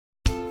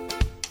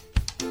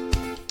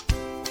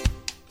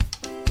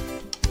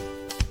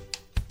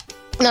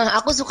Nah,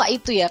 aku suka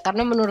itu ya,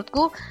 karena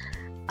menurutku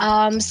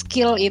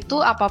skill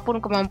itu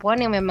apapun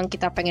kemampuan yang memang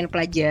kita pengen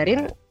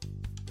pelajarin,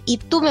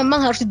 itu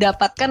memang harus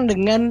didapatkan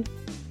dengan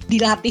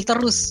dilatih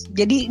terus.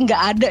 Jadi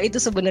nggak ada itu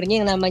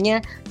sebenarnya yang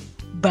namanya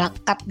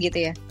bakat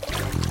gitu ya.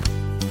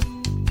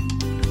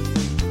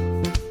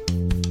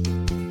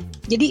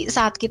 Jadi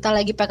saat kita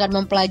lagi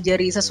pengen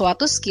mempelajari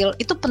sesuatu skill,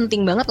 itu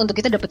penting banget untuk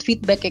kita dapat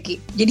feedback ya Ki.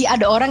 Jadi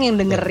ada orang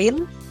yang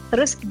dengerin,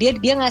 terus dia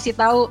ngasih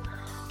tahu,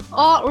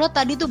 oh lo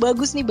tadi tuh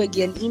bagus nih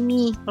bagian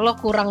ini, lo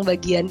kurang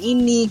bagian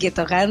ini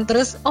gitu kan.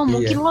 Terus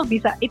mungkin Iya. lo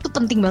bisa, itu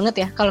penting banget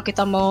ya kalau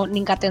kita mau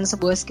ningkatin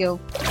sebuah skill.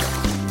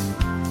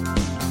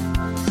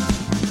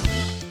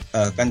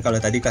 Kan kalau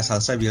tadi Kak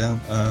Salsa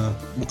bilang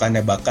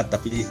bukannya bakat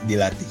tapi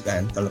dilatih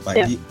kan. Kalau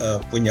Padi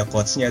punya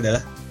quotes-nya adalah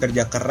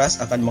kerja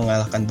keras akan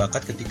mengalahkan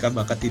bakat ketika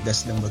bakat tidak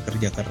sedang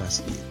bekerja keras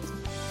gitu.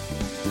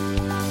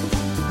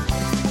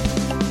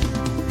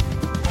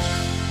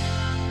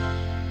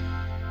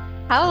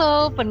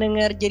 Halo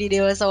pendengar Jadi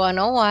Dewasa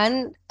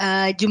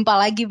 101, jumpa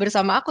lagi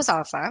bersama aku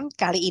Salsa.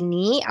 Kali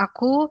ini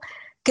aku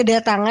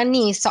kedatangan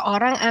nih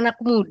seorang anak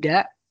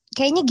muda,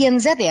 kayaknya Gen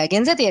Z ya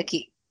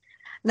Ki?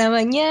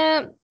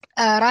 Namanya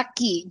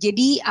Raki.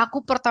 Jadi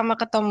aku pertama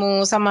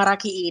ketemu sama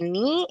Raki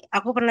ini,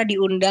 aku pernah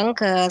diundang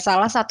ke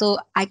salah satu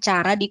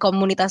acara di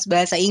komunitas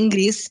bahasa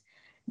Inggris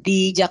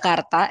di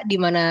Jakarta, di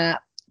mana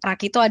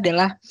Raki itu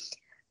adalah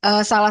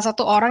salah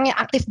satu orang yang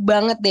aktif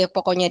banget deh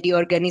pokoknya di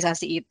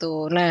organisasi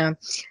itu. Nah,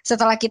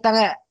 setelah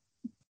kita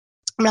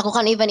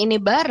melakukan event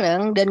ini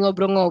bareng dan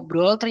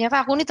ngobrol-ngobrol,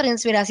 ternyata aku ini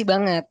terinspirasi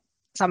banget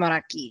sama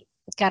Raki.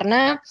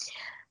 Karena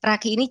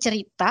Raki ini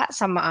cerita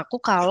sama aku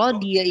kalau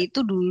dia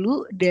itu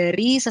dulu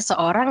dari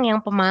seseorang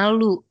yang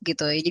pemalu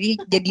gitu ya.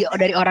 Jadi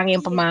dari orang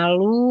yang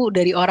pemalu,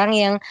 dari orang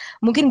yang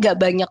mungkin gak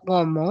banyak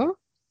ngomong.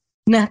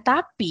 Nah,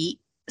 tapi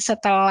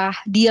setelah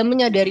dia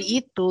menyadari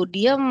itu,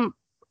 dia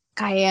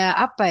kayak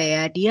apa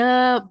ya? Dia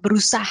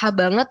berusaha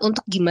banget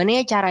untuk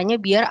gimana ya caranya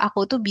biar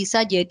aku tuh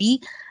bisa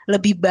jadi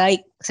lebih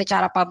baik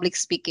secara public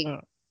speaking.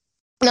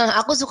 Nah,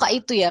 aku suka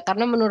itu ya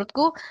karena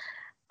menurutku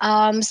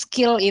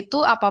skill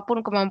itu apapun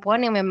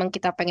kemampuan yang memang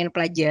kita pengen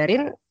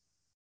pelajarin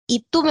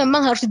itu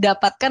memang harus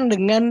didapatkan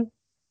dengan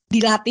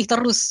dilatih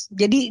terus.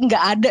 Jadi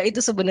nggak ada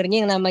itu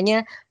sebenarnya yang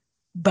namanya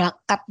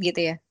bakat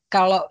gitu ya.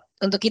 Kalau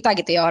untuk kita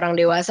gitu ya orang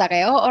dewasa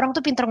kayak orang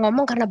tuh pinter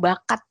ngomong karena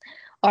bakat.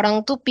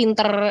 Orang tuh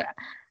pinter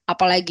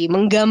apalagi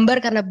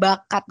menggambar karena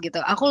bakat gitu.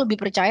 Aku lebih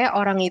percaya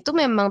orang itu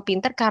memang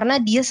pinter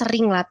karena dia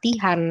sering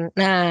latihan.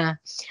 Nah,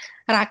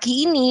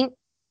 Raki ini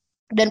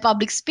dan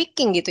public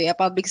speaking gitu ya.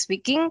 Public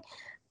speaking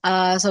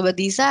Sobat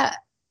Disa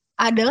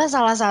adalah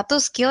salah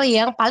satu skill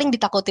yang paling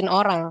ditakutin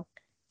orang.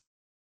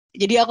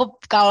 Jadi aku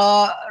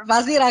kalau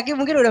pasti Raki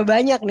mungkin udah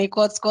banyak nih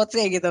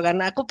quotes-quotesnya gitu kan.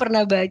 Aku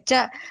pernah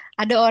baca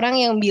ada orang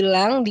yang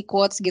bilang di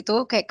quotes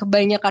gitu kayak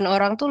kebanyakan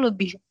orang tuh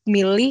lebih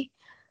milih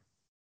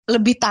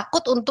lebih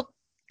takut untuk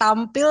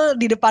tampil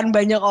di depan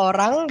banyak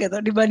orang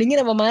gitu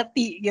dibandingin sama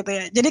mati gitu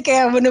ya. Jadi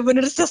kayak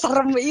bener-bener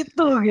seserem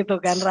itu gitu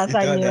kan Itu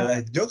rasanya.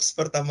 adalah jokes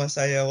pertama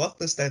saya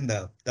waktu stand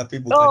up, tapi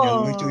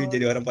bukannya lucu Oh,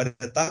 jadi orang pada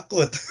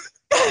takut.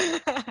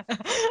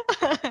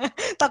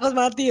 takut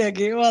mati ya,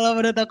 Gi. Malah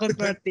udah takut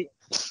mati.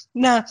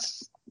 Nah,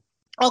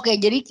 oke,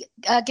 jadi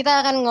kita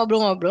akan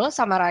ngobrol-ngobrol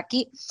sama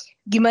Raki.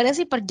 Gimana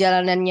sih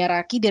perjalanannya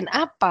Raki dan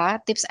apa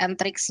tips and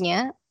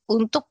tricksnya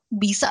untuk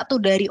bisa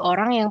tuh dari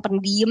orang yang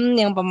pendiam,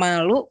 yang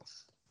pemalu,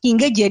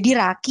 hingga jadi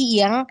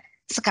Raki yang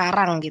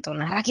sekarang gitu.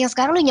 Nah, Raki yang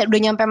sekarang udah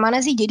nyampe mana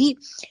sih? Jadi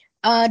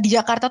di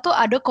Jakarta tuh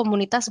ada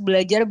komunitas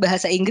belajar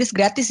bahasa Inggris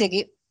gratis ya,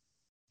 Ki?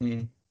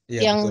 Hmm, iya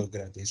betul Yang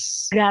gratis.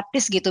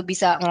 gratis gitu,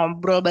 bisa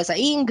ngobrol bahasa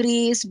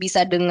Inggris,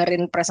 bisa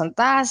dengerin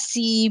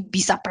presentasi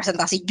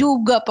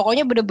juga.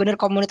 Pokoknya bener-bener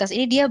komunitas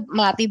ini dia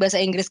melatih bahasa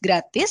Inggris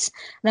gratis,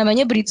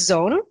 namanya Bridge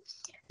Zone.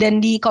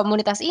 Dan di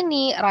komunitas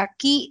ini,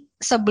 Raki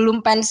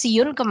sebelum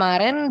pensiun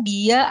kemarin,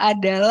 dia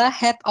adalah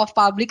Head of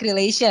Public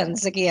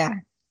Relations, sekian.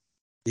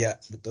 Iya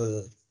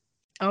betul.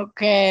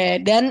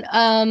 Oke, dan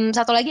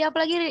satu lagi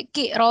apa lagi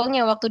Ki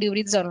role-nya waktu di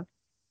Bridge Zone?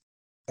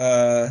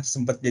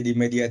 Sempat jadi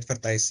media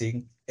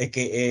advertising,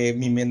 aka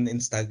mimin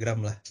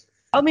Instagram lah.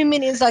 Oh,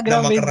 mimin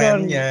Instagram Nama Bridge Zone.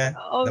 kerennya,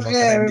 nama Oke,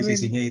 keren mimin.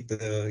 divisinya itu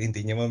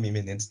intinya mah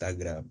mimin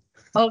Instagram.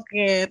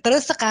 Oke,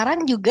 terus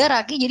sekarang juga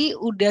Raki jadi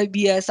udah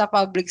biasa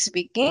public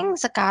speaking,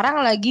 sekarang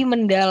lagi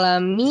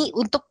mendalami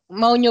untuk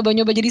mau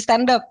nyoba-nyoba jadi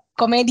stand up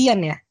komedian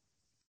ya?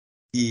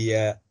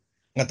 Iya,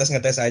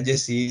 ngetes-ngetes aja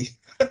sih.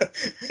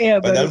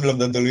 Iya, baru Padahal belum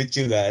tentu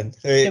lucu kan.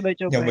 Tapi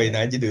coba-coba nyobain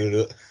ya. aja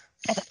dulu.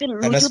 Tapi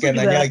Karena lucu tuh juga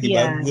skenanya lagi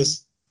latihan. bagus.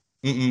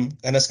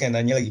 Karena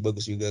skenanya lagi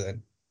bagus juga kan.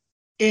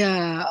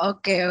 Ya,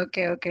 oke,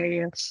 oke, oke.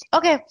 Ya.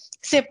 Oke,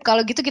 sip.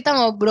 Kalau gitu kita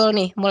ngobrol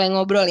nih, mulai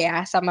ngobrol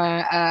ya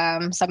sama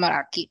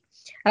Raki.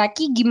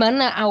 Raki,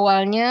 gimana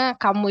awalnya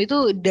kamu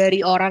itu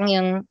dari orang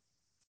yang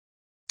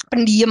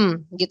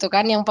pendiam gitu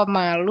kan, yang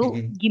pemalu,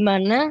 Mm-mm.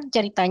 gimana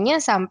ceritanya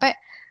sampai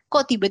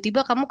kok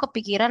tiba-tiba kamu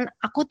kepikiran,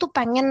 aku tuh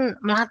pengen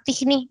melatih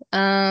nih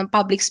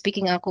public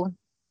speaking aku.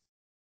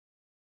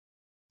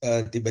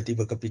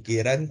 Tiba-tiba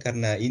kepikiran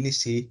karena ini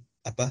sih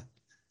apa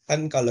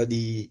kan kalau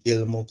di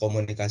ilmu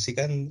komunikasi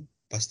kan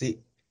pasti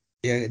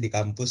ya di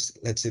kampus,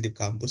 let's say di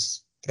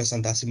kampus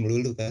presentasi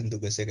melulu kan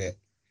tugasnya, kayak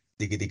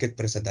dikit-dikit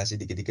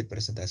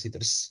presentasi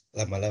terus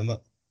lama-lama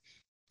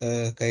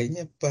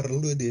kayaknya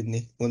perlu deh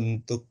nih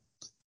untuk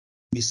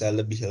bisa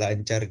lebih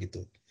lancar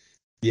gitu,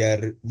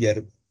 biar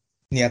biar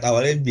niat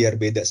awalnya biar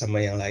beda sama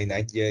yang lain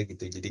aja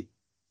gitu. Jadi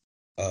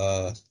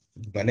eh,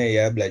 gimana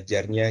ya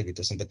belajarnya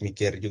gitu, sempat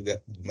mikir juga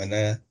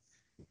gimana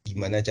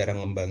gimana cara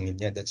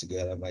ngembanginnya dan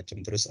segala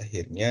macam. Terus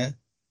akhirnya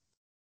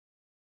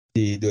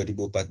di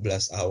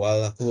 2014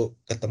 awal aku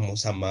ketemu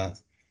sama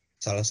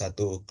salah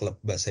satu klub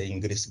bahasa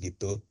Inggris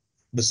gitu,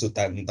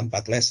 besutan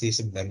tempat les sih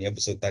sebenarnya,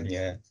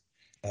 besutannya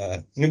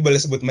ini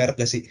boleh sebut merek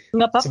gak sih?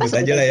 Nggak apa-apa, Sebut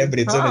sebut aja lah aja. ya,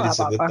 Bridgestone Ah, udah nggak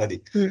disebut apa-apa. tadi.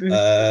 Mm-mm.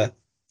 Eh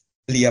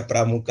Lia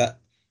Pramuka.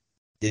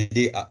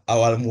 Jadi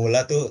awal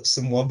mula tuh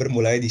semua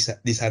bermulai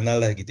di sana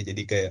lah gitu.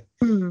 Jadi kayak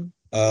Hmm.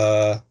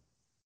 eh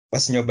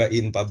pas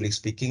nyobain public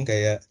speaking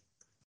kayak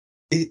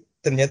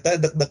ternyata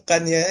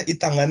deg-degan ya,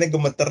 tangannya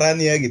gemeteran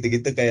ya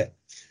gitu-gitu, kayak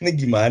ini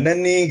gimana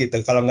nih gitu.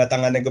 Kalau nggak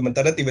tangannya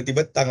gemeteran,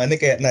 tiba-tiba tangannya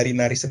kayak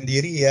nari-nari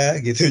sendiri ya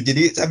gitu.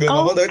 Jadi sambil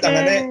ngomong tapi Oke.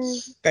 tangannya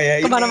kayak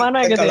ini Kemana-mana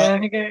kan, gitu kalau ya.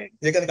 Kayak,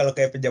 ya kan kalau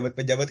kayak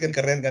pejabat-pejabat kan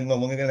keren kan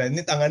ngomongnya kan. Nah,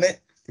 ini tangannya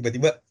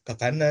tiba-tiba ke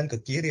kanan, ke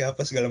kiri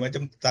apa segala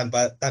macam,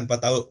 tanpa tanpa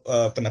tahu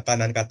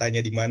penekanan katanya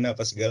di mana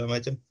apa segala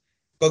macam.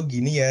 Kok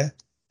gini ya?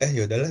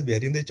 Ya udahlah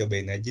biarin deh,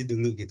 cobain aja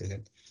dulu gitu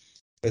kan.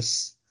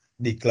 Terus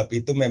di klub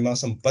itu memang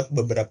sempat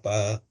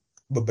beberapa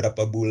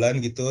beberapa bulan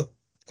gitu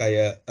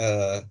kayak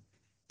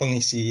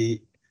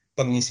pengisi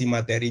pengisi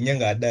materinya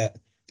nggak ada,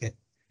 kayak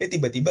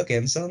tiba-tiba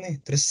cancel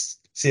nih.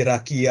 Terus si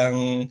Raki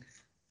yang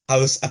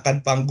haus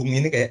akan panggung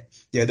ini kayak,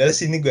 ya adalah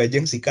sini gue aja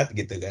yang sikat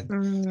gitu kan.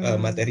 hmm.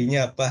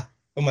 Materinya apa?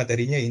 Oh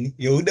materinya ini.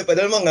 Ya udah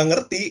padahal mah nggak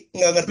ngerti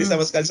Hmm.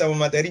 sama sekali sama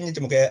materinya,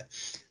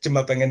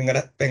 cuma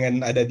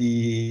pengen ada di,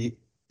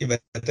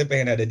 ibaratnya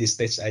pengen ada di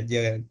stage aja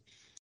kan.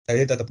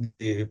 Tapi tetap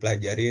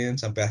dipelajarin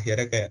sampai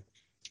akhirnya kayak,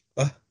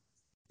 wah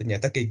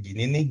ternyata kayak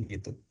gini nih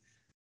gitu.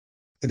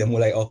 Udah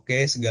mulai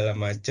oke segala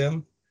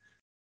macam,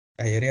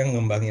 akhirnya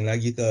ngembangin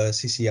lagi ke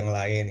sisi yang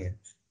lain ya.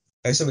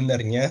 Tapi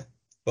sebenarnya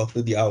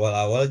waktu di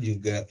awal-awal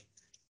juga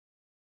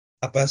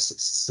apa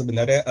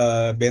sebenarnya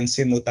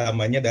bensin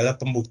utamanya adalah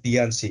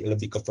pembuktian sih,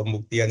 lebih ke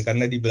pembuktian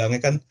karena dibilangnya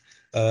kan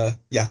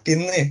yakin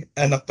nih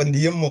anak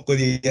pendiam mau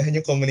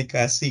kuliahnya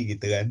komunikasi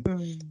gitu kan.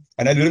 Hmm.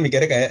 Karena dulu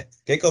mikirnya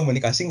kayak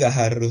komunikasi nggak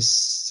harus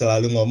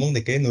selalu ngomong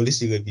deh, kayak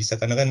nulis juga bisa,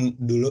 karena kan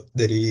dulu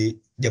dari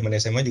zaman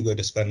SMA juga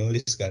udah suka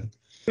nulis kan.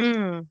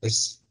 Hmm.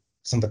 Terus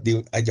sempat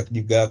diajak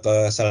juga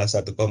ke salah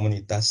satu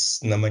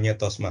komunitas namanya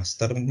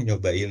Toastmaster,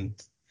 nyobain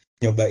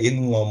nyobain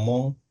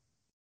ngomong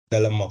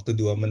dalam waktu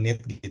 2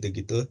 menit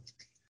gitu-gitu.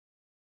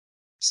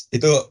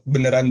 Itu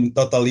beneran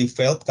totally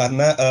failed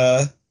karena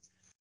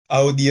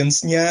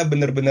audiensnya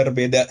bener-bener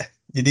beda.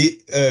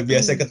 Jadi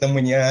biasa Hmm.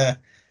 ketemunya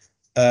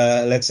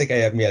let's say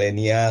kayak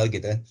milenial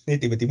gitu kan. Ini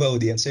tiba-tiba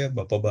audiensnya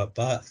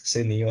bapak-bapak,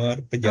 senior,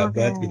 Oke.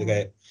 pejabat gitu,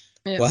 kayak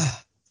Ya. wah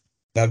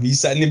nggak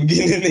bisa nih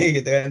begini nih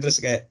gitu kan. Terus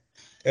kayak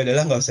ya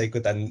udahlah nggak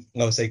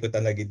usah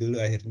ikutan lagi dulu.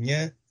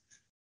 Akhirnya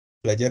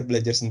belajar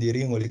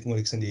sendiri,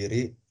 ngulik-ngulik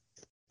sendiri,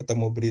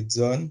 ketemu Bridge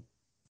Zone,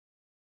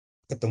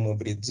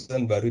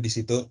 baru di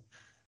situ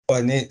oh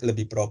ini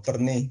lebih proper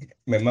nih.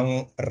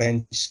 Memang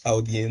range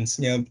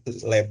audiensnya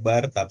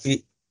lebar,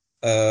 tapi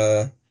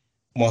eh,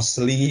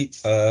 mostly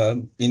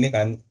ini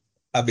kan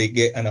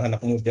ABG,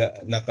 anak-anak muda,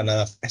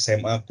 anak-anak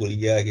SMA,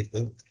 kuliah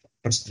gitu.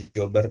 Terus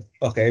coba,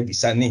 oke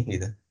bisa nih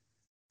gitu.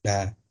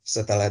 Nah,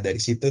 setelah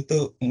dari situ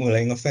tuh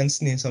mulai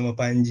ngefans nih sama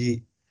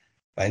Panji.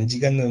 Panji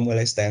kan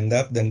mulai stand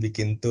up dan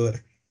bikin tour.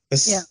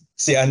 Terus Ya.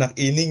 si anak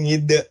ini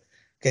ngide,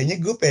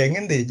 kayaknya gue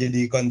pengen deh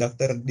jadi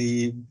konduktor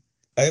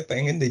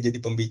pengen deh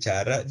jadi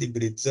pembicara di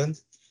Bridgestone,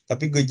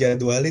 tapi gue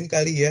jadwalin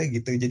kali ya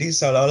gitu. Jadi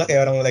seolah-olah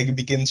kayak orang lagi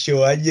bikin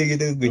show aja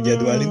gitu, gue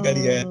jadwalin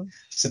kali ya. Hmm.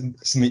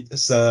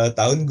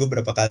 Setahun gue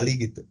berapa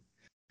kali gitu.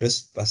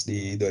 Terus pas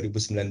di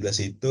 2019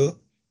 itu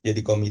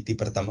jadi komite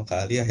pertama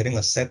kali, akhirnya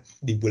ngeset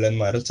di bulan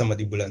Maret sama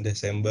di bulan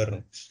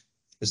Desember.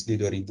 Terus di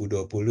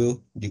 2020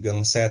 juga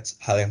ngeset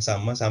hal yang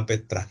sama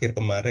sampai terakhir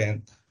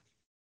kemarin.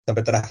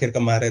 Sampai terakhir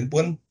kemarin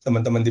pun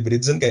teman-teman di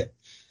Bridgen kayak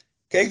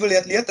gue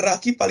lihat-lihat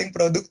Raki paling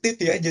produktif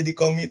ya jadi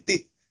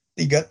komite,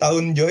 3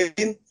 tahun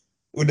join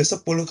udah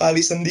 10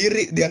 kali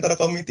sendiri di antara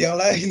komite yang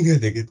lain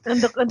gitu.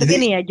 Untuk Jadi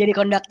ini ya, jadi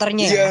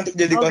konduktornya iya ya. untuk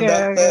jadi Oke, oke,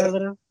 konduktor.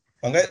 terus.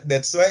 Makanya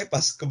that's why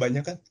pas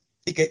kebanyakan,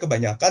 kayak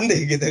kebanyakan deh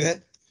gitu kan.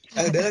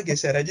 Udahlah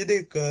geser aja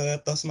deh ke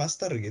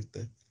Toastmaster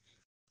gitu.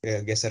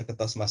 Ya geser ke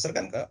Toastmaster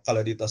kan,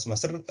 kalau di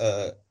Toastmaster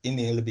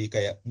ini lebih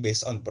kayak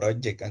based on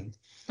project kan.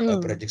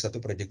 Hmm. Project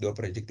satu, project dua,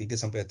 project tiga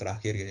sampai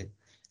terakhir gitu.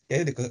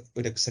 Ya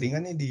udah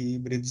keseringan nih di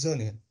Bread Zone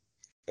ya.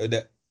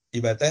 Udah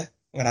ibaratnya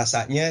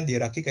ngerasanya di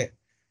Raki kayak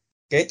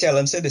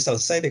challenge-nya udah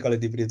selesai deh kalau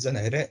di Bread Zone.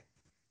 Akhirnya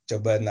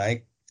coba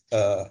naik,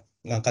 eh,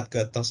 ngangkat ke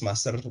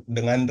Toastmaster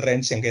dengan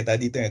range yang kayak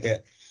tadi itu ya,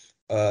 kayak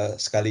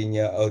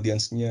sekalinya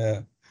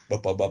audiensnya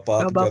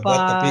bapak-bapak Kalau pejabat, Bapak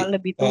tapi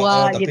lebih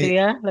tua tapi gitu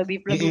ya, lebih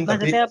lebih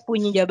tapi maksudnya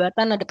punya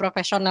jabatan, ada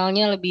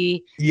profesionalnya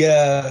lebih,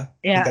 iya,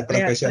 ya, tingkat ya, terus.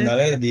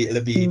 profesionalnya lebih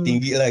lebih Hmm.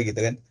 tinggi lah gitu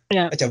kan.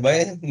 Ya. Coba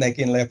ya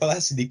naikin level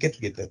lah sedikit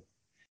gitu.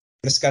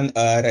 Terus kan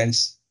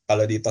range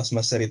kalau di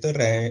Toastmaster itu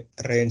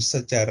range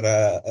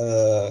secara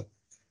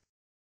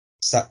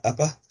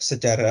apa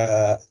secara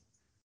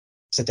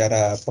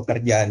secara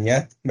pekerjaannya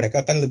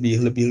mereka kan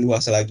lebih lebih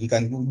luas lagi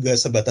kan, nggak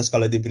sebatas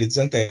kalau di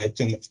Bridgestone kayak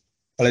cuma,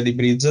 kalau di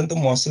Bridgestone tuh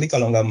mostly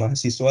kalau nggak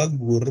mahasiswa,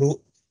 guru,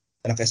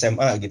 anak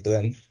SMA gitu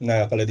kan.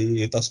 Nah kalau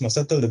di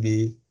Toastmaster tuh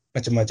lebih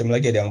macam-macam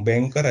lagi, ada yang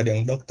banker, ada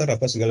yang dokter,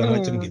 apa segala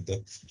macam Hmm. gitu.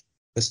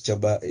 Terus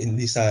cobain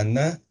di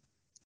sana,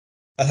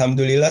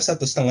 alhamdulillah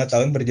 1,5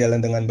 tahun berjalan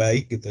dengan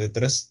baik gitu.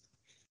 Terus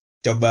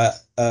coba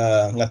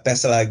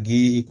ngetes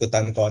lagi,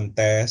 ikutan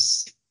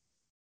kontes,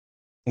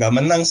 nggak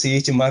menang sih,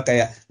 cuma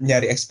kayak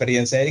nyari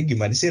experience-nya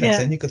gimana sih Ya,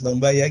 rasanya ikut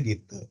lomba ya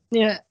gitu.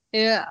 ya,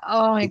 ya.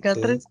 Oh my God,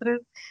 Gitu. terus,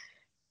 terus.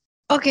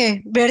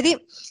 Oke, berarti,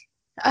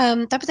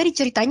 tapi tadi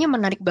ceritanya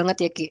menarik banget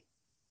ya, Ki.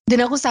 Dan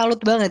aku salut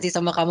banget sih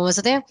sama kamu.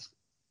 Maksudnya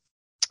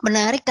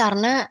menarik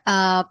karena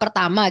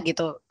pertama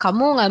gitu,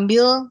 kamu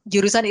ngambil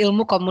jurusan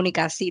ilmu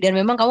komunikasi dan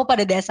memang kamu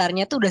pada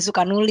dasarnya tuh udah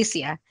suka nulis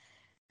ya.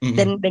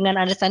 Dan Mm-mm. dengan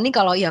understanding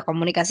kalau ya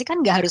komunikasi kan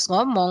gak harus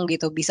ngomong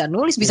gitu, bisa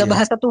nulis, bisa Iya,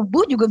 bahasa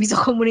tubuh juga bisa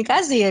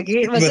komunikasi ya,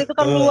 Ki. Maksudnya itu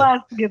kan betul.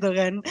 luas gitu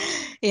kan.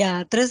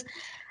 Ya, terus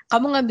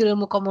kamu ngambil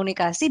ilmu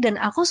komunikasi dan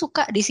aku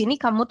suka di sini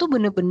kamu tuh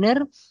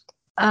bener-bener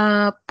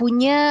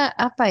punya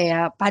apa ya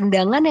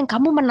pandangan yang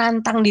kamu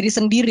menantang diri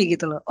sendiri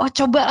gitu loh. Oh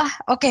coba ah,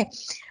 oke.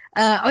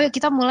 Oh ya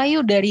kita mulai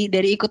yuk dari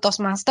ikut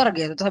Toastmaster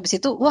gitu. Terus habis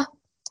itu, wah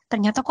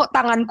ternyata kok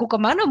tanganku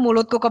kemana,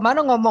 mulutku kemana,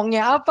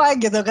 ngomongnya apa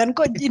gitu kan.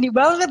 Kok ini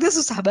banget ya,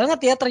 susah banget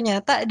ya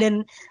ternyata.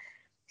 Dan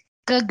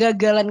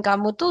kegagalan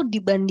kamu tuh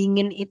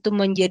dibandingin itu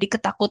menjadi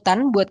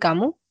ketakutan buat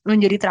kamu,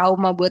 menjadi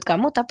trauma buat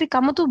kamu, tapi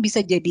kamu tuh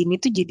bisa jadiin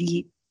itu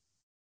jadi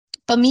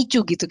pemicu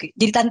gitu, Ki.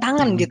 Jadi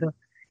tantangan Mm-mm. gitu.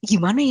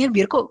 Gimana ya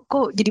biar kok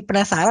jadi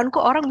penasaran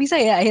kok orang bisa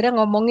ya akhirnya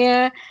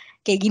ngomongnya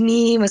kayak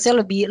gini,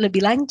 maksudnya lebih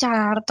lebih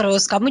lancar.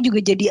 Terus kamu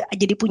juga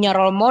jadi punya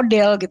role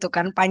model gitu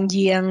kan,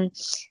 Panji yang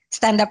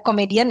stand up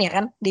comedian ya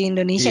kan di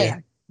Indonesia ya.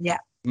 Iya. Ya,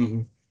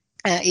 Mm-mm.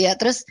 iya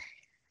terus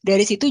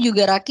dari situ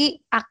juga Raki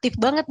aktif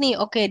banget nih,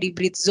 oke di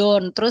Brit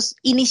Zone, terus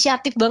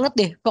inisiatif banget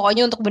deh,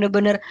 pokoknya untuk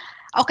bener-bener,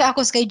 oke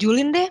aku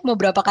schedulein deh mau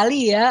berapa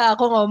kali ya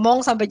aku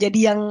ngomong sampai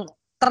jadi yang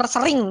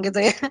tersering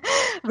gitu ya,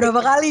 berapa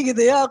kali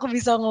gitu ya aku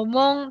bisa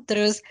ngomong,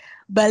 terus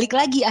balik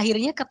lagi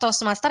akhirnya ke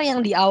Toastmaster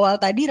yang di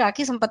awal tadi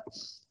Raki sempat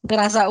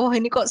ngerasa, wah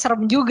ini kok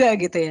serem juga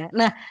gitu ya.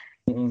 Nah,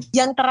 Mm-mm.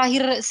 yang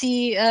terakhir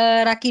si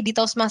Raki di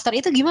Toastmaster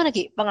itu gimana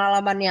Ki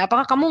pengalamannya?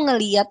 Apakah kamu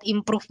ngeliat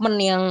improvement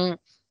yang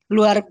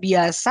luar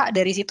biasa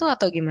dari situ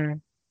atau gimana?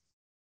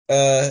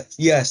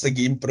 Ya,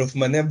 segi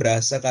improvementnya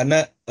berasa karena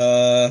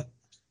eh,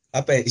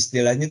 apa ya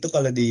istilahnya tuh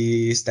kalau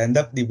di stand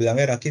up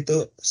dibilangnya Raki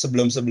tuh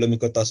sebelum sebelum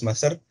ikut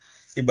Toastmaster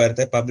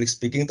ibaratnya public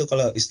speaking tuh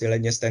kalau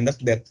istilahnya stand up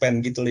deadpan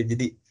gitu loh.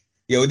 Jadi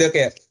ya udah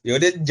kayak ya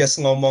udah just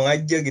ngomong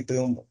aja gitu,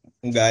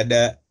 nggak ada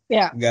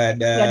Ya, nggak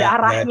ada nggak ada nggak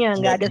arahnya,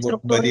 nggak ada body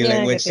strukturnya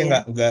gitu language-nya ya.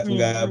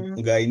 Hmm.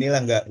 nggak inilah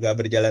nggak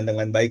berjalan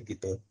dengan baik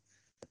gitu.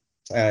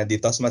 Di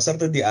Toastmaster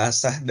tuh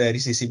diasah dari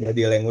sisi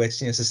body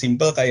language-nya,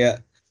 sesimpel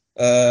kayak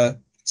eh,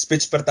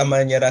 speech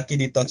pertamanya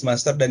Raki di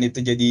Toastmaster dan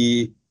itu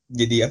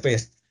jadi apa ya?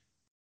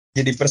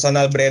 Jadi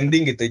personal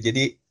branding gitu.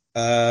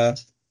 Eh,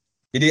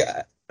 jadi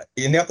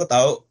ini aku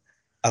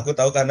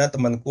tahu karena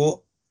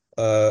temanku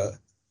eh,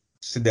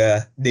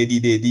 sudah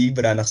daddy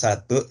beranak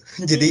satu.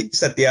 Jadi Hmm.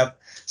 setiap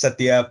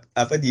setiap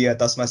apa dia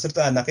Toastmaster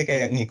tuh anaknya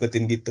kayak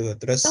ngikutin gitu.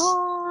 Terus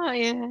Oh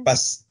ya.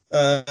 pas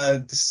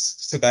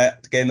suka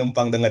kayak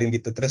numpang dengerin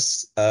gitu.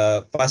 Terus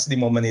pas di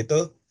momen itu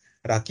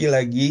Raki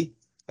lagi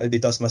di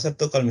Toastmaster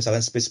tuh kalau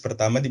misalkan speech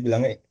pertama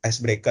dibilangnya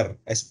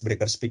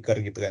icebreaker speaker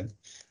gitu kan.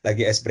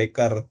 Lagi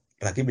icebreaker,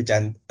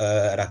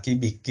 Raki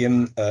bikin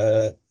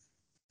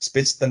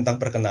speech tentang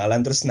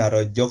perkenalan terus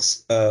naro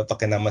jokes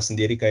pakai nama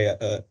sendiri kayak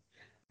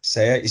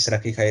saya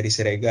Israki Khairi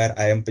Siregar,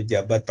 I am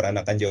pejabat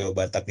peranakan Jawa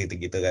Batak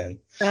gitu-gitu kan.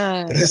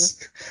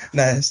 Terus, Terus.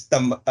 nah,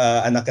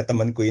 anaknya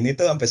temanku ini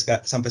tuh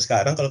sampai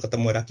sekarang kalau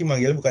ketemu Raki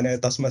manggil bukannya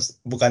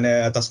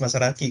Toastmaster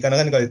Raki, karena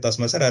kan kalau di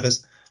Toastmaster harus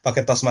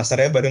pakai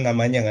Toastmasternya baru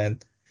namanya kan.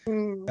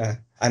 Hmm. Nah,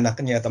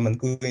 anaknya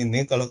temanku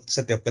ini kalau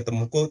setiap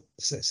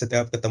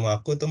ketemu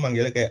aku tuh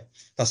manggilnya kayak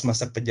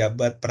Toastmaster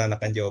pejabat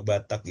peranakan Jawa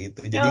Batak gitu.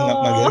 Jadi nggak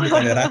manggilnya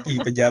bukannya Oh. Raki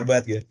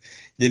pejabat gitu.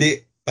 Jadi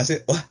pasti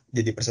wah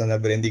jadi personal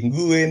branding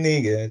gue nih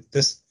gitu.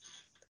 Terus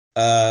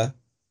eh,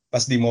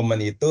 pas di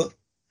momen itu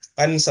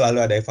kan selalu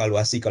ada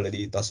evaluasi kalau di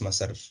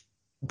Toastmaster.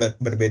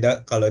 Berbeda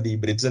kalau di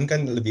Bridgestone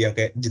kan lebih yang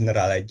kayak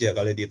general aja.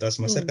 Kalau di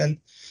Toastmaster Hmm. kan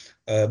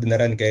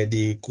beneran kayak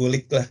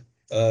dikulik lah.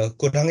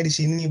 Kurangnya di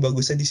sini,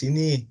 bagusnya di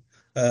sini,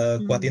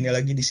 kuatinnya Hmm.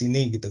 lagi di sini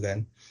gitu kan.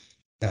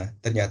 Nah,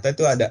 ternyata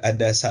itu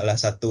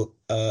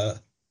eh,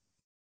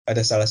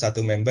 ada salah satu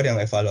member yang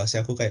evaluasi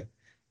aku kayak,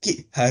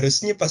 Ki,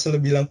 harusnya pas lo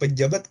bilang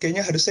pejabat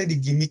kayaknya harusnya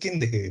digimikin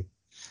deh.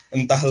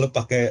 Entah lo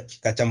pakai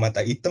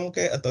kacamata hitam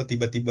kayak atau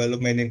tiba-tiba lo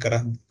mainin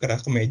kerah kerah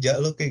kemeja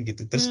lo kayak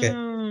gitu. Terus kayak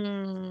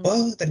Hmm.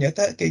 oh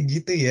ternyata kayak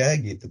gitu ya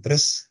gitu.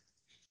 Terus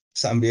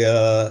sambil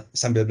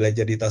sambil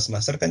belajar di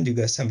Toastmaster kan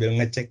juga sambil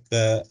ngecek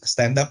ke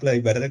stand up lah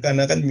ibaratnya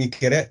karena kan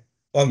mikirnya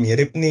oh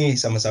mirip nih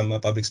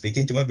sama-sama public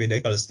speaking cuma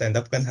bedanya kalau stand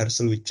up kan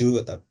harus lucu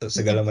atau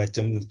segala Hmm.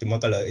 macam. Cuma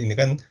kalau ini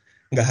kan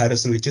nggak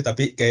harus lucu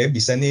tapi kayak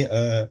bisa nih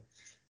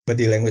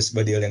body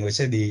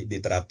language-nya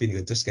diterapin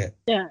gitu terus kayak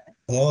Ya.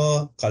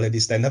 oh kalau di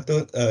stand up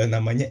tuh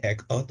namanya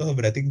act out tuh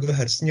berarti gue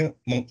harusnya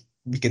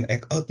bikin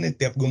act out nih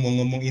tiap gue mau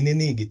ngomong ini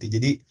nih gitu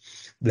jadi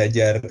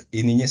belajar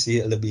ininya sih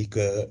lebih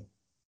ke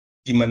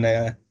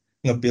gimana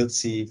nge-build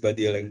si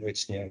body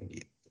language-nya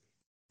gitu.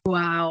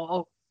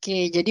 Wow, oke.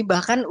 Jadi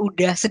bahkan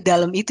udah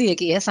sedalam itu ya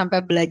Ki ya sampai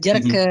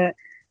belajar ke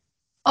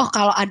Mm-mm. oh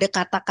kalau ada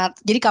kata-kata.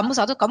 Jadi kamu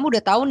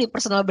udah tahu nih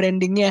personal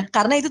brandingnya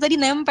karena itu tadi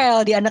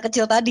nempel di anak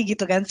kecil tadi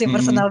gitu kan si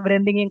personal Mm-mm.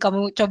 branding yang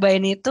kamu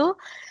cobain itu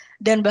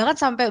dan bahkan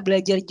sampai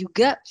belajar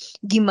juga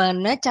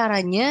gimana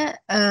caranya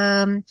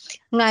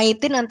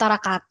ngaitin antara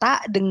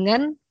kata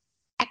dengan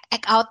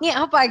act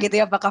outnya apa gitu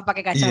ya. Apakah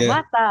pakai Iya.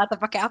 kacamata atau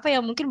pakai apa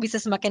yang mungkin bisa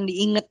semakin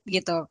diinget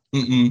gitu.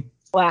 Mm-mm.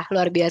 Wah,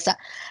 luar biasa.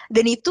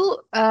 Dan itu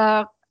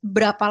eh,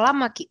 berapa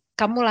lama Ki?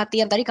 Kamu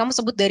latihan tadi kamu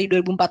sebut dari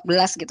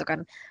 2014 gitu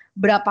kan.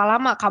 Berapa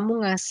lama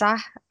kamu ngasah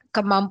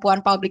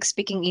kemampuan public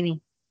speaking ini?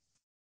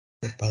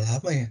 Berapa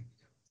lama ya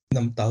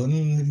 6 tahun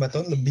 5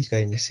 tahun lebih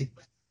kayaknya sih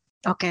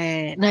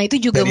Oke. Nah, itu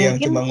juga dari yang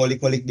mungkin cuma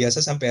ngulik-ngulik biasa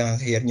sampai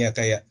akhirnya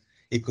kayak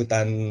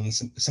ikutan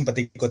sempat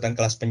ikutan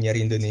kelas penyiar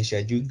Indonesia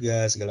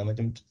juga segala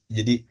macam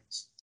jadi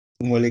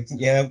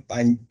nguliknya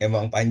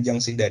emang panjang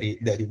sih dari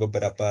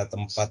beberapa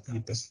tempat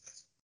gitu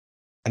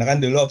karena kan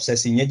dulu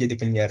obsesinya jadi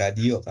penyiar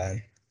radio kan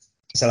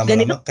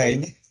dan itu selama-lama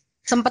kayaknya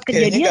sempat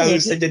kayaknya kejadian nggak ya, Ki?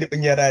 bisa jadi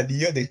penyiar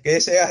radio deh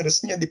kayak saya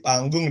harusnya di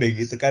panggung deh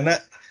gitu karena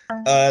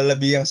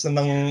lebih yang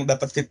seneng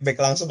dapat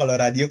feedback langsung kalau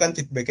radio kan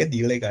feedbacknya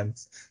delay kan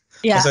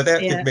Ya, maksudnya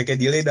ya, feedbacknya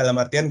delay dalam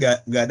artian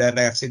nggak ada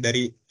reaksi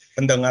dari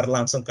pendengar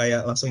langsung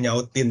kayak langsung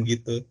nyautin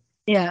gitu.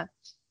 ya,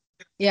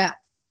 ya,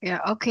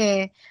 ya,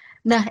 oke.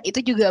 Nah,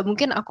 itu juga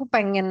mungkin aku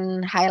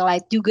pengen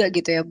highlight juga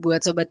gitu ya buat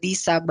Sobat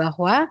Disa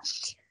bahwa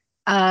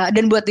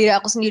dan buat diri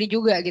aku sendiri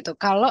juga gitu.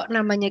 Kalau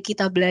namanya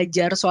kita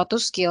belajar suatu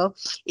skill,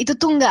 itu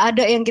tuh nggak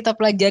ada yang kita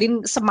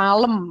pelajarin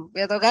semalam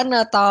gitu kan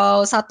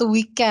atau satu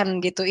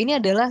weekend gitu. Ini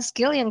adalah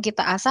skill yang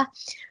kita asah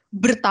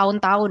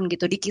bertahun-tahun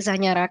gitu. Di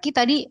kisahnya Raki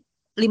tadi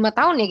 5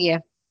 tahun ya Ki ya?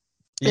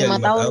 Iya lima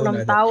lima tahun, tahun enam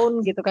ada tahun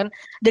gitu kan.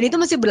 Dan itu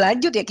masih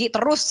berlanjut ya Ki,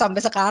 terus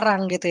sampai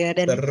sekarang gitu ya.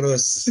 Dan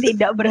terus.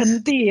 tidak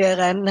berhenti ya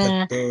kan.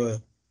 Nah,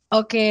 Betul.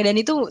 oke, dan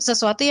itu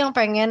sesuatu yang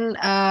pengen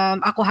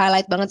aku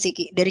highlight banget sih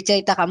Ki dari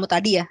cerita kamu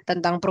tadi ya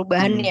tentang Mm-mm.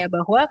 perubahannya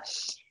bahwa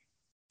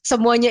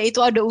semuanya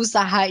itu ada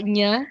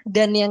usahanya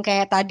dan yang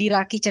kayak tadi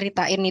Raki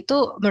ceritain itu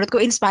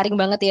menurutku inspiring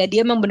banget ya.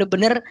 Dia emang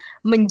bener-bener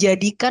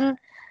menjadikan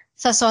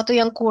sesuatu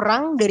yang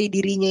kurang dari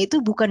dirinya itu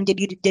bukan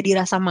jadi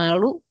rasa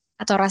malu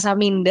atau rasa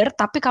minder,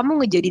 tapi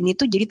kamu ngejadiin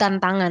itu jadi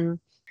tantangan.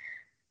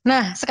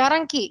 Nah,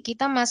 sekarang Ki,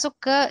 kita masuk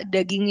ke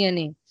dagingnya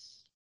nih.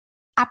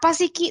 Apa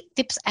sih Ki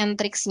tips and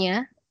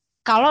tricksnya?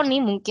 Kalau nih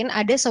mungkin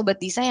ada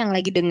sobat Disa yang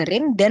lagi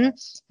dengerin dan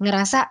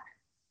ngerasa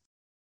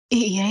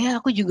iya ya,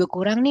 aku juga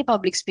kurang nih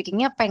public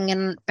speakingnya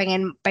pengen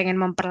pengen pengen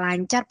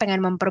memperlancar,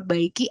 pengen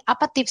memperbaiki.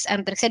 Apa tips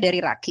and tricksnya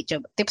dari Raki?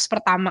 Coba tips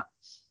pertama.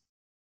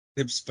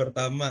 tips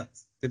pertama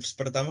tips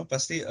pertama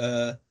pasti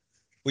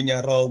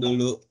punya role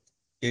dulu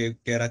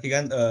kayak Raki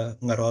kan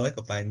ngerolnya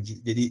ke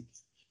Panji jadi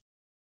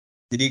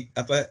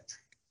apa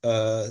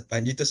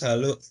Panji itu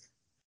selalu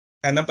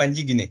karena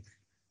Panji gini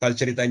kalau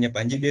ceritanya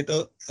Panji dia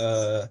tuh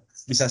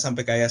bisa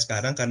sampai kayak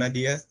sekarang karena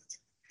dia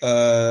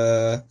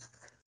eh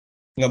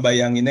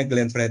ngebayanginnya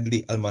Glenn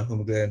Fredly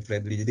almarhum Glenn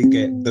Fredly jadi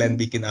kayak Glenn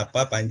Hmm. bikin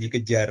apa Panji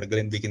kejar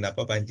Glenn bikin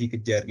apa Panji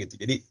kejar gitu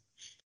jadi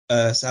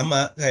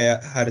sama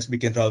kayak harus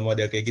bikin role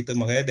model kayak gitu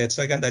makanya that's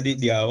why kan tadi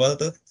di awal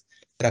tuh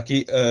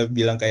Raki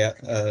bilang kayak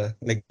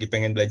lagi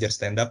pengen belajar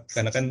stand up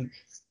karena kan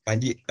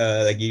Panji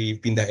lagi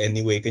pindah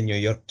anyway ke New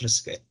York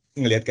terus kayak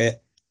ngelihat kayak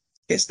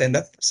stand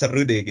up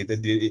seru deh gitu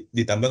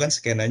ditambah kan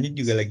skenanya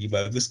juga lagi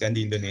bagus kan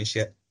di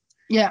Indonesia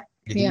Ya,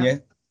 jadinya ya,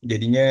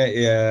 jadinya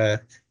ya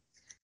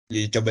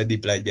coba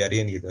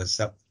dipelajarin gitu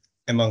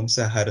emang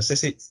seharusnya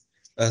sih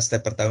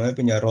step pertama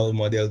punya role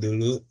model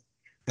dulu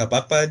nggak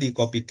apa-apa di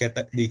copy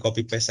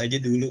paste aja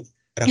dulu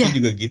Raki ya,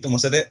 juga gitu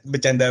maksudnya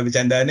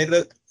bercanda-bercandaannya itu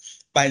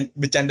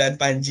bercandaan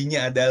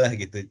Panjinya adalah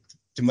gitu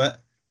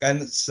cuma kan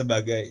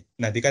sebagai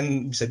nanti kan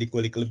bisa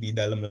dikulik lebih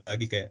dalam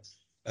lagi kayak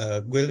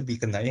gue lebih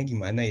kenanya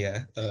gimana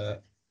ya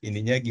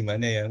ininya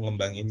gimana ya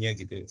ngembanginnya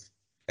gitu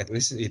at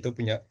least itu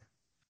punya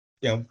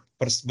yang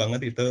first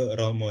banget itu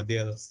role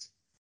model.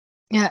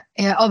 ya,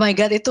 ya. Oh my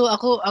God, itu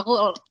aku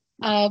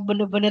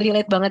bener-bener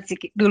relate banget sih.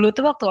 Ki. Dulu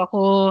tuh waktu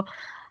aku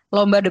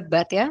lomba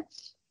debat ya.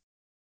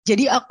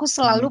 Jadi aku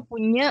selalu Mm-mm.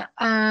 punya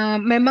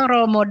memang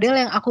role model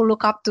yang aku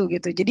look up to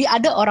gitu. Jadi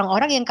ada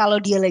orang-orang yang kalau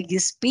dia lagi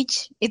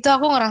speech itu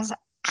aku ngerasa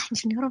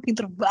anjir ini orang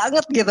pinter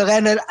banget gitu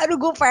kan. Dan aduh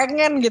gue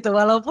pengen gitu.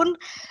 Walaupun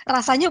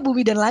rasanya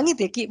bumi dan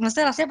langit ya Ki.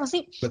 Maksudnya rasanya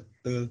pasti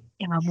Betul.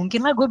 ya nggak mungkin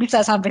lah gue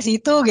bisa sampai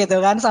situ gitu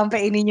kan.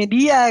 Sampai ininya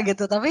dia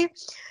gitu. Tapi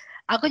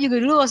aku juga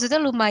dulu maksudnya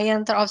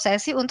lumayan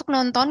terobsesi untuk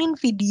nontonin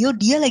video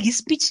dia lagi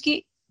speech Ki.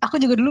 Aku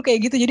juga dulu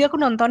kayak gitu. Jadi aku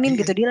nontonin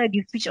gitu Iya. dia lagi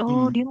speech.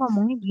 Oh Mm. dia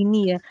ngomongnya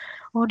gini ya.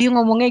 Oh dia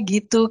ngomongnya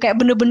gitu. Kayak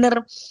bener-bener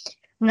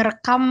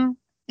ngerekam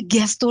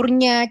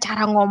gesturnya,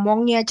 cara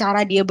ngomongnya,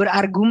 cara dia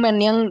berargumen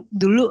yang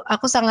dulu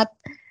aku sangat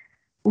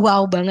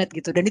wow banget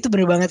gitu. Dan itu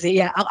bener banget sih.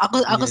 Ya,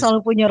 aku Iya, selalu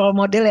punya role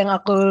model yang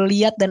aku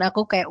lihat dan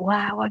aku kayak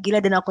wah, wah gila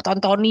dan aku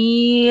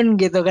tontonin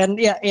gitu kan.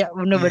 Ya, ya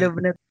bener bener iya.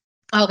 bener.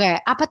 Oke,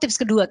 apa tips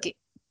kedua Ki?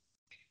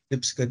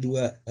 Tips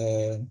kedua,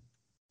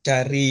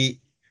 cari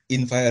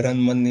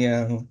environment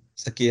yang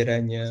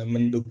sekiranya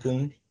mendukung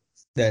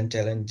dan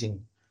challenging.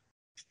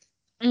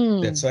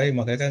 That's Hmm. why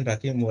makanya kan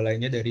Raki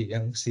mulainya dari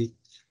yang si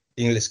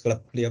English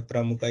Club Lia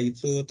Pramuka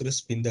itu, terus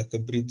pindah ke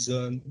Bridge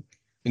Zone.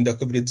 Pindah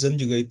ke Bridge Zone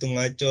juga itu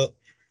ngaco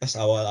pas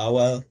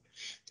awal-awal.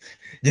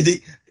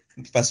 Jadi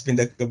pas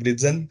pindah ke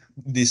Bridge Zone,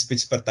 di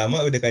speech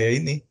pertama udah kayak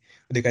ini.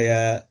 Udah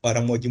kayak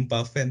orang mau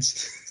jumpa fans.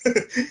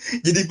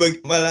 Jadi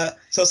malah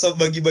sosok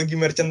bagi-bagi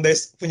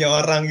merchandise punya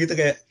orang gitu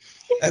kayak,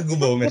 gue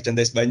bawa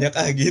merchandise banyak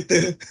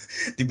gitu.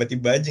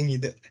 Tiba-tiba aja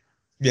gitu.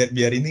 Biar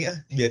biar ini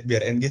biar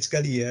biar engage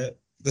kali ya.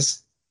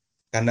 Terus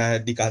karena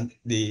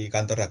di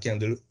kantor Raki yang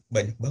dulu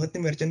banyak banget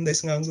nih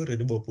merchandise nganggur,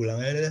 udah bawa pulang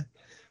aja dah.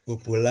 Bawa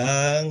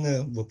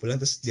pulang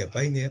terus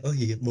diapain ya? Oh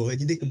iya, bawa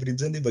aja deh ke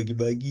Bridgestone deh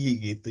bagi-bagi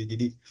gitu.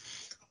 Jadi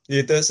ya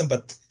itu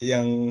sempat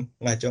yang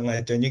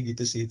ngaco-ngaconya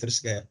gitu sih. Terus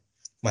kayak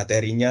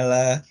materinya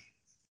lah,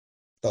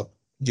 top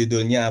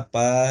judulnya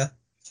apa,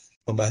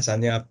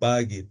 pembahasannya apa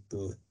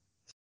gitu.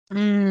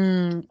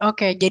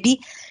 Oke.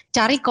 Jadi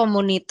cari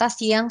komunitas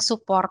yang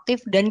suportif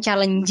dan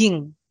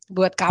challenging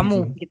buat kamu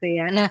Mm-mm. gitu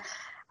ya. Nah,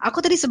 aku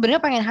tadi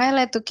sebenarnya pengen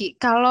highlight tuh Ki,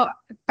 kalau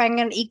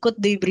pengen ikut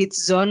di Bridge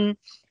Zone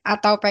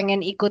atau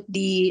pengen ikut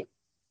di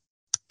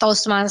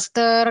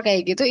Toastmaster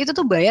kayak gitu, itu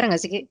tuh bayar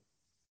nggak sih Ki?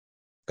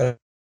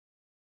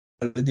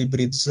 Kalau di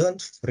Bridgestone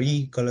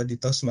free, kalau di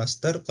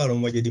Toastmaster kalau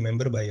mau jadi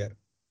member bayar.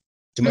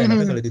 Cuma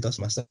enaknya Mhm. kalau di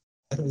Toastmaster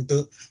itu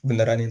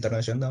beneran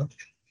internasional.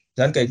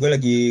 Dan kayak gue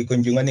lagi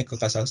kunjungan nih ke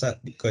Kasalsa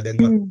ke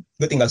Denmark. Hmm.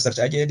 Gue tinggal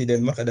search aja di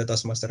Denmark ada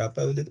Toastmaster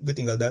apa, udah gue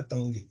tinggal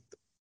datang gitu.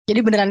 Jadi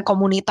beneran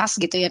komunitas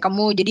gitu ya.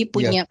 Kamu jadi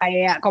punya Iya,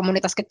 kayak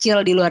komunitas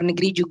kecil di luar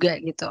negeri juga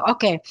gitu.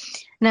 Oke.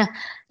 Nah,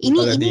 ini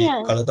kalau ini di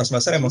yang kalau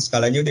Toastmaster emang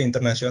skalanya udah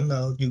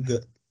internasional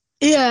juga.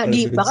 iya Kalau di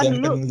bahkan Bridgestone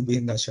dulu kan lebih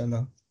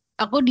nasional.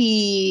 aku di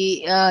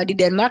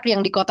Denmark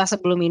yang di kota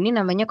sebelum ini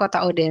namanya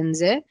kota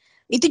Odense.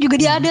 Itu juga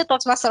dia ada Hmm.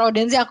 Toastmaster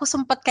Odense. Aku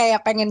sempet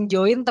kayak pengen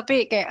join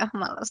tapi kayak ah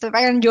males tapi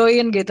pengen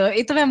join gitu.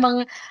 Itu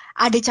memang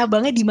ada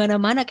cabangnya di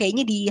mana-mana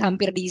kayaknya di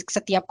hampir di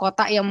setiap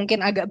kota yang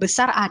mungkin agak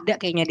besar ada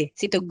kayaknya deh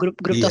situ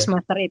grup-grup Iya.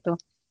 Toastmaster itu.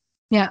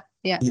 Ya,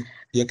 ya.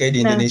 Ya kayak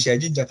di Nah, Indonesia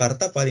aja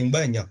Jakarta paling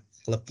banyak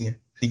klubnya.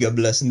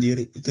 13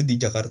 sendiri itu di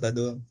Jakarta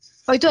doang.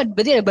 oh itu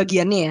berarti ada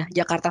bagiannya ya,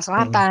 Jakarta Mm-mm.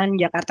 Selatan,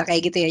 Jakarta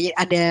kayak gitu ya,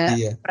 ada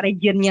Iya.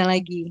 regionnya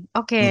lagi.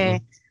 Oke.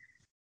 Mm-mm.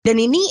 Dan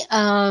ini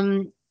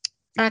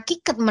Raki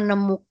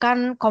menemukan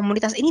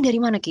komunitas ini dari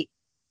mana Ki?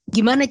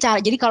 Gimana cara?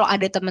 Jadi kalau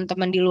ada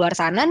teman-teman di luar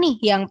sana nih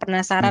yang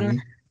penasaran,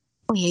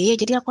 Mm-mm. oh iya iya,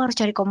 jadi aku harus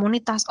cari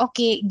komunitas.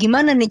 Oke,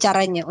 gimana nih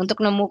caranya untuk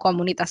nemu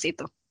komunitas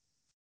itu?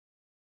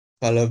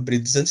 Kalau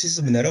Bridgestone sih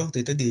sebenarnya waktu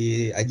itu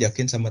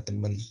diajakin sama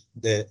temen.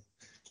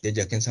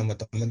 Diajakin sama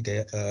temen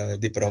kayak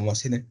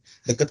dipromosin ya.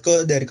 Deket kok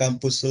dari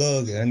kampus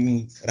lo gitu kan.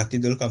 Raki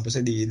dulu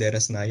kampusnya di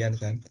daerah Senayan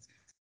kan.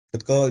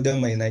 Deket kok udah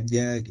main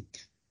aja gitu.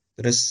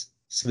 Terus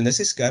sebenarnya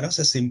sih sekarang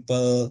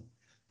sesimpel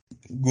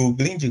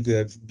googling juga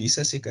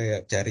bisa sih kayak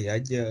cari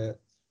aja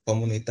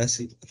komunitas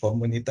sih.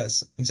 Komunitas.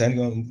 Misalnya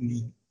kalau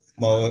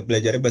mau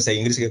belajar bahasa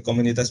Inggris kayak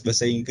komunitas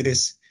bahasa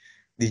Inggris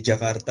di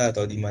Jakarta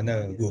atau di mana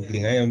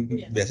googling aja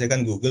biasanya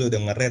kan Google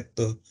udah ngeret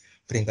tuh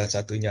peringkat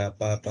satunya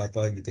apa apa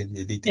apa gitu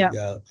jadi Ya,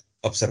 tinggal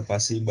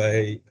observasi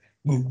by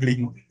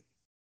googling.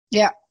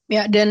 ya,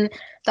 ya. Dan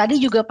tadi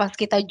juga pas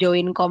kita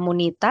join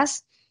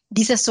komunitas,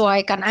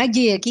 disesuaikan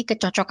aja ya Ki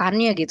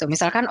kecocokannya gitu.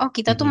 Misalkan, oh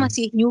kita tuh Mm-mm.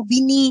 masih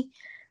newbie nih.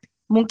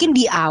 Mungkin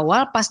di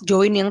awal pas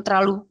join yang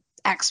terlalu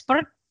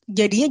expert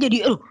jadinya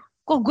jadi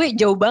kok gue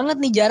jauh banget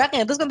nih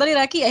jaraknya terus kan tadi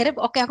Raki akhirnya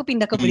oke aku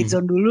pindah ke bridge Mm.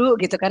 zone dulu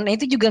gitu kan nah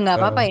itu juga nggak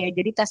apa-apa Oh, ya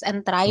jadi test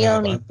and nggak trial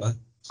nih apa-apa.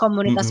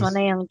 komunitas Mm-mm. mana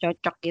yang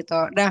cocok gitu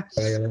nah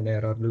Trial and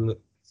error dulu.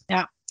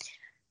 ya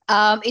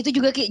itu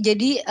juga Ki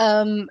jadi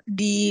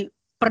di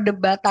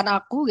perdebatan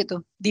aku gitu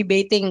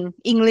debating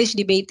English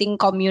debating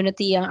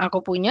community yang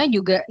aku punya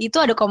juga itu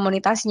ada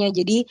komunitasnya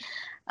jadi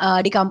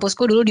di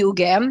kampusku dulu di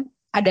UGM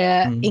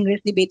ada Mm.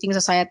 English Debating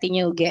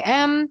Society-nya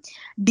UGM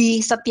di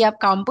setiap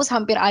kampus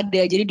hampir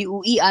ada jadi di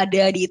UI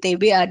ada di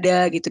ITB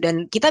ada gitu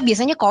dan kita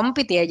biasanya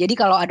compete ya jadi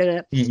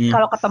Mm-mm.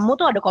 kalau ketemu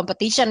tuh ada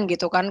competition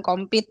gitu kan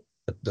compete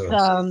Betul.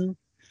 um,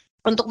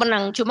 untuk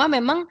menang cuma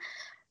memang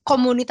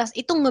komunitas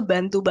itu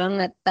ngebantu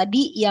banget.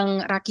 Tadi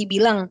yang Raki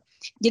bilang,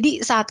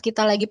 jadi saat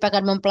kita lagi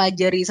pengen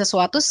mempelajari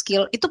sesuatu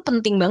skill, itu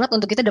penting banget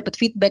untuk kita dapat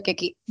feedback ya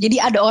Ki. Jadi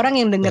ada orang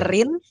yang Ya,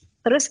 dengerin,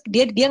 terus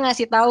dia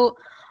ngasih tahu,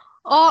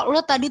 oh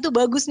lo tadi tuh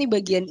bagus nih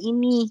bagian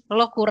ini,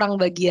 lo kurang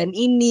bagian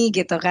ini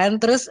gitu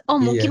kan. Terus oh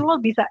mungkin iya. lo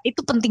bisa,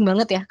 itu penting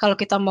banget ya kalau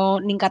kita mau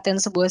ningkatin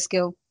sebuah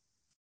skill.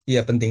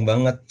 Iya penting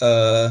banget.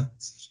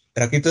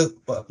 Raki tuh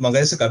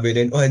makanya suka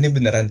bedain. Oh ini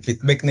beneran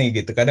feedback nih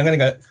gitu. Kadang kan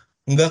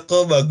nggak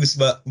kok bagus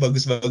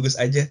bagus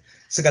aja.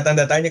 Suka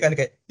tanda tanya kan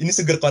kayak ini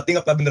sugar coating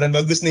apa beneran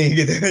bagus nih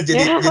gitu.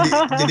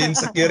 Jadi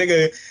insecure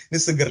kayak ini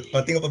sugar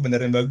coating apa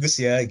beneran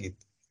bagus ya gitu.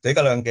 Tapi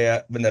kalau yang kayak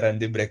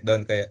beneran di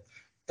breakdown kayak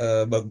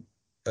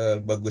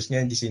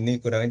bagusnya di sini,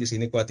 kurangnya di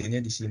sini, kuatinnya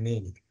di sini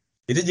gitu.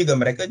 Itu juga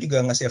mereka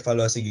juga ngasih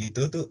evaluasi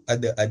gitu tuh,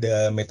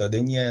 ada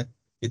metodenya.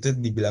 Itu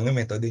dibilangnya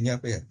metodenya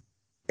apa ya,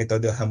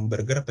 metode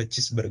hamburger apa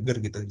cheeseburger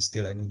gitu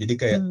istilahnya. Jadi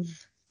kayak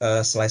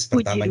Hmm. slice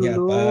Puji pertamanya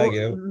dulu, apa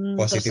gitu, terus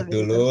positif habis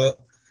dulu, itu.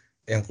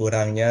 yang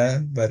kurangnya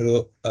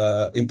baru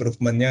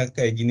improvementnya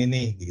kayak gini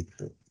nih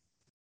gitu.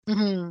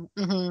 Mhm,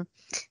 mhm.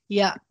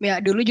 Ya,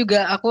 ya dulu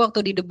juga aku waktu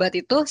di debat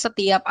itu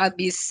setiap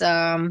habis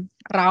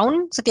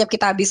round, setiap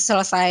kita habis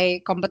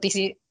selesai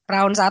kompetisi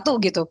round satu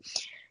gitu,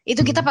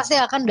 itu kita Hmm. pasti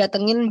akan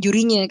datengin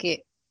jurinya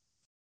kayak.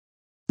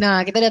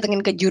 Nah, kita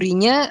datengin ke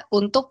jurinya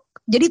untuk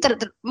jadi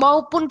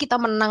maupun kita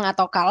menang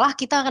atau kalah,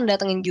 kita akan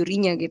datengin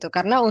jurinya gitu.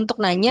 Karena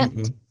untuk nanya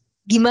Mm-mm.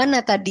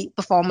 gimana tadi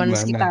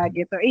performance kita Gimana?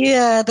 gitu.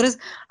 Iya, terus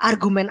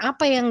argumen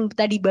apa yang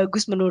tadi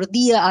bagus menurut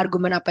dia,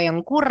 argumen apa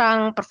yang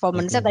kurang,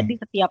 performance-nya tadi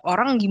Mm-mm. setiap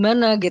orang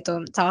gimana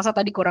gitu. Salah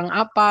tadi kurang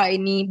apa,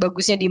 ini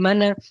bagusnya di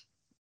mana.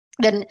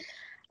 Dan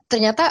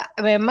ternyata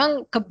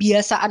memang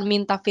kebiasaan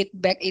minta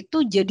feedback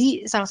itu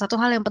jadi salah satu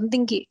hal yang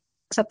penting Ki.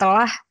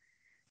 Setelah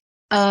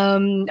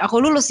aku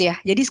lulus ya.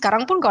 Jadi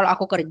sekarang pun kalau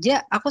aku kerja,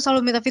 aku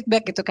selalu minta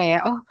feedback gitu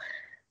kayak, oh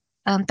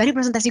tadi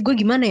presentasi gue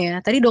gimana ya?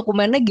 Tadi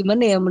dokumennya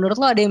gimana ya? Menurut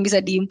lo ada yang bisa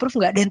diimprove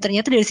nggak? Dan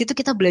ternyata dari situ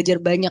kita belajar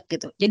banyak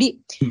gitu. Jadi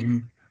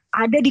Mm-mm.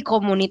 ada di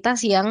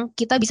komunitas yang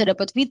kita bisa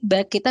dapat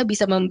feedback, kita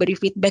bisa memberi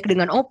feedback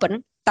dengan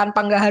open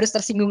tanpa nggak harus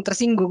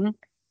tersinggung-tersinggung,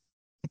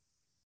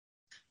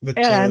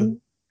 ya kan?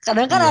 Betul.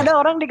 Kadang kan ada Iya,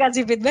 orang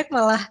dikasih feedback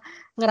malah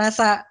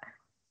ngerasa,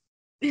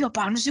 ih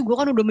apaan sih gue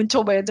kan udah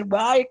mencoba yang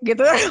terbaik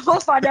gitu.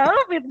 Padahal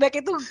feedback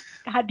itu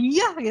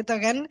hadiah gitu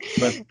kan. Iya,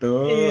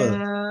 betul.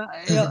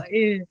 iya,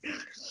 iya.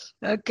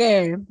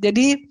 Oke,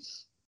 jadi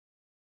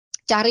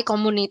cari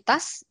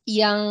komunitas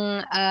yang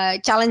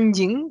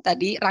challenging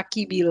tadi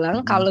Raki bilang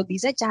Mm-mm. kalau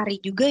bisa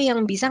cari juga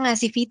yang bisa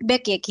ngasih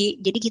feedback ya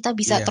Ki. Jadi kita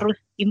bisa Iya, terus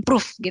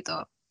improve gitu.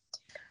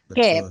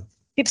 Oke, betul.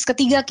 tips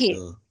ketiga Ki.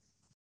 Betul.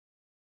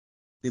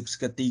 Tips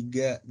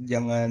ketiga,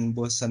 jangan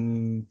bosan.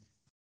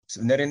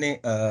 Sebenarnya nih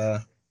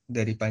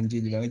dari Panji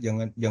bilangnya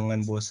jangan jangan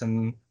bosan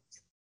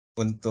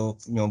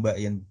untuk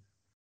nyobain.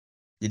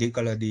 Jadi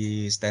kalau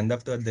di stand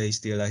up tuh ada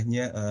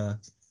istilahnya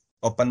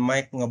open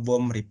mic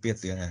ngebom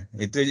repeat ya.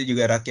 Itu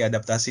juga Raki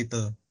adaptasi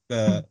tuh ke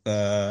Hmm. ke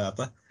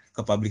apa,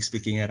 ke public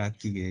speakingnya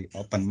Raki gitu.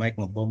 Open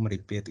mic ngebom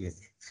repeat gitu.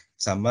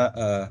 Sama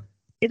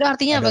Itu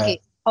artinya apa Ki?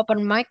 ada,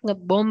 Open mic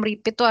ngebom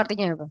repeat itu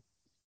artinya apa?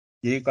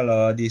 jadi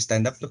kalau di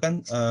stand up tuh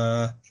kan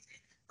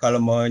kalau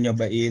mau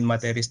nyobain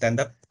materi stand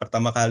up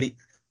pertama kali,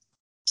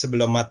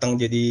 sebelum matang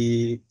jadi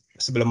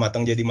sebelum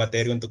matang jadi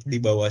materi untuk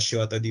dibawa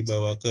show atau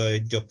dibawa ke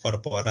job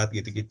korporat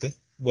gitu-gitu,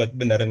 buat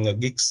beneran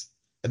nge-gigs,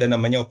 ada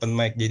namanya open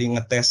mic. Jadi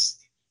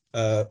ngetes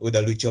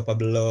udah lucu apa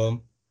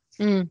belum,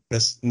 Hmm.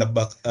 terus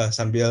nebak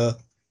sambil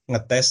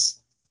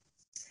ngetes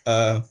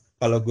eh,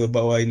 kalau gue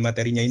bawain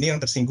materinya ini yang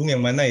tersinggung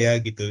yang mana ya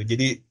gitu.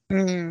 Jadi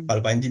Hmm.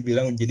 kalau Panji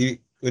bilang,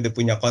 jadi udah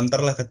punya counter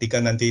lah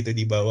ketika nanti itu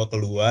dibawa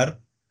keluar,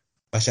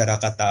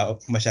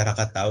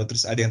 masyarakat tahu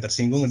terus ada yang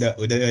tersinggung,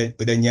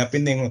 udah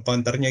nyiapin nih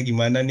counternya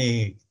gimana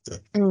nih gitu.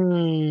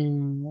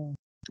 Hmm.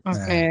 Nah,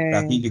 Oke.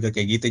 Raffi juga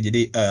kayak gitu.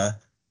 Jadi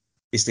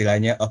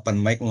istilahnya open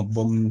mic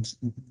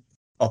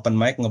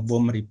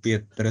ngebom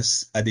repeat.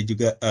 Terus ada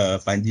juga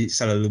Panji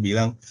selalu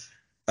bilang,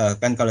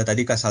 kan kalau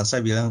tadi Kak Salsa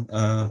bilang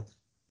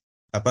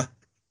apa,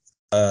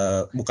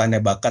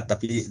 bukannya bakat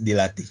tapi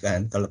dilatih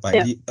kan. Kalau Ya.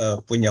 Panji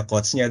punya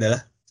quotes-nya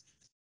adalah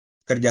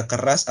kerja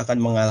keras akan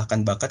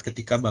mengalahkan bakat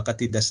ketika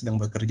bakat tidak sedang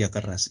bekerja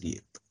keras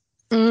gitu.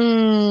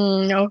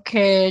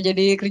 Oke.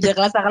 Jadi kerja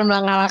keras akan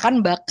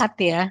mengalahkan bakat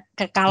ya.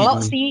 Kalau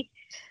Mm-mm. si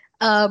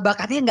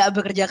bakatnya nggak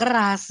bekerja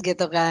keras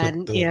gitu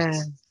kan. Betul. Ya,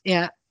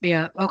 ya,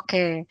 ya.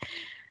 Oke.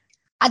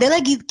 Ada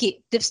lagi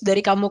Ki, tips dari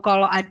kamu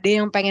kalau ada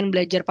yang pengen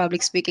belajar public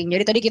speaking.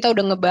 Jadi tadi kita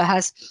udah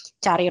ngebahas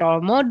cari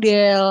role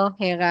model,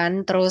 ya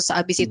kan? Terus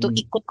abis itu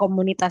Mm-mm. ikut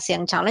komunitas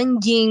yang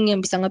challenging,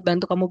 yang bisa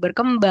ngebantu kamu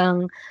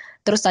berkembang.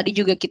 Terus tadi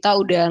juga kita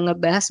udah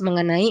ngebahas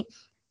mengenai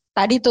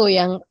tadi tuh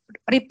yang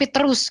repeat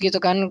terus gitu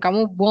kan.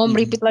 Kamu bom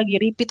Mm-mm.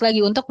 repeat lagi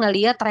untuk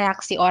ngeliat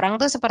reaksi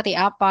orang tuh seperti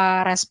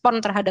apa,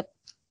 respon terhadap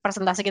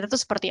presentasi kita tuh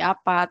seperti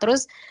apa.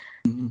 Terus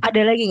Mm-mm.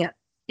 ada lagi nggak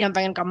yang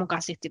pengen kamu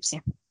kasih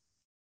tipsnya?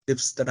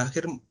 Tips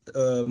terakhir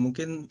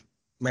mungkin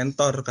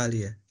mentor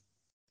kali ya.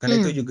 Karena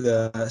itu Hmm,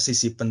 juga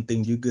sisi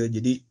penting juga.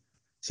 Jadi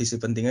sisi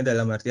pentingnya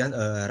dalam artian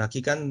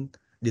Raki kan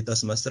di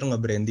Toastmaster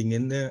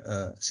nge-brandinginnya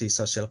si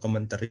social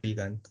commentary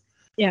kan.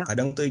 ya.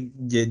 Kadang tuh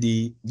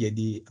jadi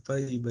jadi apa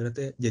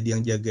ibaratnya jadi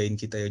yang jagain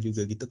kita ya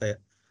juga gitu, kayak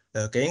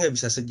kayaknya nggak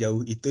bisa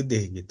sejauh itu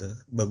deh gitu.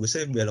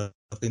 Bagusnya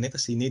belokinnya ke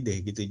sini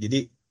deh gitu.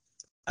 Jadi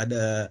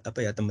ada apa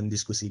ya, temen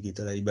diskusi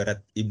gitu lah,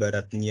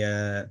 ibaratnya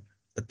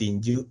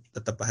petinju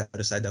tetap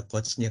harus ada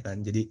coachnya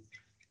kan. Jadi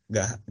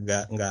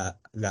nggak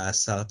nggak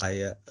asal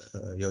kayak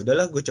ya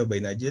udahlah gue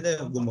cobain aja deh,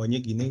 gue maunya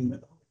gini,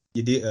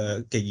 jadi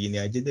kayak gini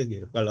aja deh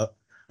gitu. Kalau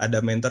ada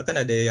mentor kan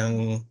ada yang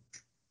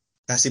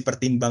kasih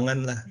pertimbangan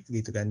lah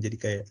gitu kan. Jadi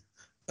kayak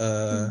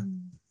eh,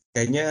 Hmm.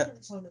 kayaknya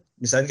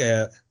misalnya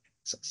kayak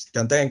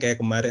contoh yang kayak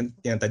kemarin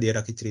yang tadi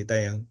Raki cerita,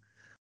 yang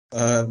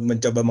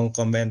mencoba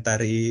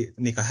mengkomentari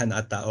nikahan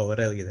Atta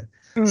Aurel gitu.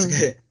 Terus Hmm.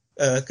 kayak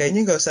kayaknya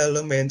nggak usah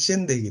lo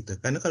mention deh gitu,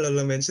 karena kalau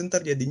lo mention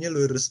ntar jadinya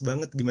lurus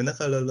banget. Gimana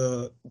kalau lo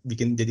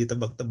bikin jadi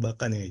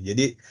tebak-tebakan ya?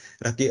 Jadi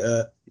Raki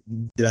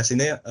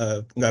jelasinnya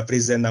nggak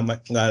present nama,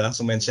 nggak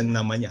langsung mention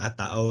namanya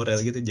Atta Aurel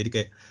gitu. Jadi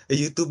kayak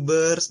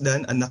YouTubers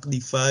dan anak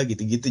diva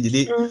gitu-gitu.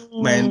 Jadi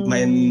main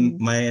main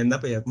Hmm. main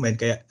apa ya? Main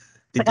kayak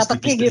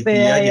Teka-teki tipis-tipis gitu ya,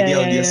 trivia. ya, Jadi ya,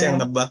 ya. audiensnya yang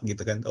nebak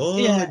gitu kan. Oh,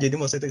 Iya, jadi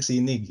maksudnya ke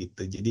sini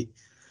gitu. Jadi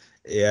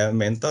ya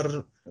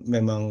mentor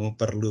memang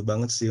perlu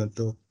banget sih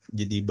untuk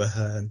jadi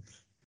bahan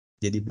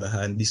jadi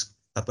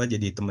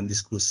teman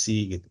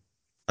diskusi gitu.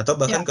 Atau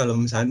bahkan ya. kalau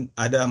misalnya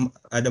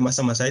ada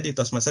masa-masa di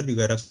Toastmaster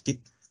juga Rafki,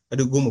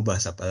 aduh gue mau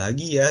bahas apa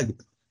lagi ya gitu,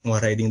 mau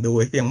riding the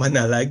wave yang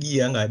mana lagi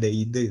ya, nggak ada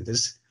ide.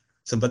 Terus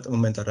sempat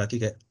komentar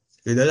Raki kayak,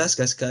 ya udahlah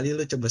sekali-sekali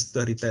lo coba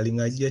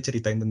storytelling aja,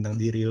 ceritain tentang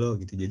diri lo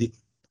gitu. Jadi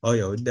oh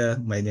ya udah,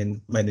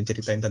 mainin mainin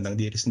ceritain tentang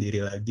diri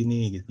sendiri lagi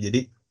nih gitu.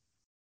 Jadi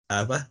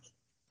apa,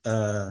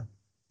 eh,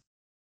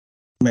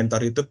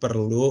 mentor itu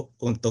perlu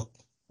untuk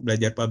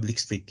belajar public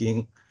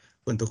speaking,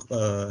 untuk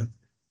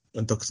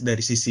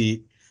dari sisi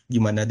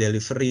gimana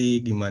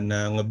delivery,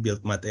 gimana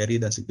nge-build materi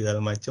dan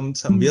segala macam, Hmm.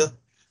 sambil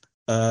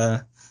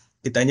uh,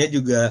 kitanya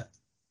juga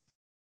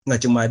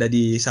nggak cuma ada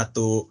di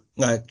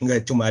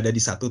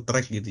satu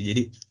track gitu.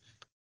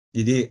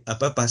 Jadi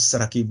apa, pas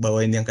Raki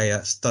bawain yang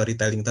kayak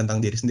storytelling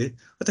tentang diri sendiri,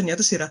 oh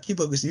ternyata si Raki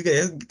bagus juga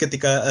ya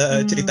ketika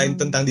ceritain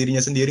tentang Hmm.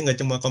 dirinya sendiri, nggak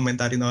cuma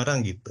komentarin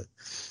orang gitu.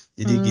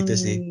 Jadi gitu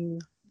sih. Hmm.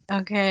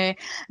 Oke.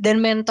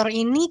 Dan mentor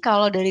ini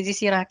kalau dari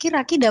sisi Raki,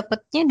 Raki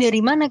dapetnya dari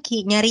mana,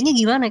 Ki? Nyarinya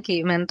gimana,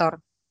 Ki, mentor?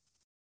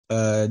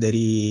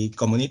 Dari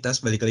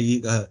komunitas, balik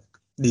lagi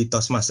di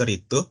Toastmaster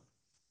itu,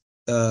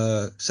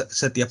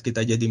 setiap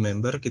kita jadi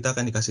member kita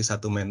akan dikasih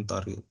satu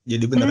mentor gitu.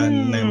 Jadi beneran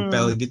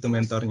nempel Hmm. gitu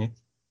mentornya.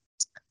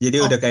 Jadi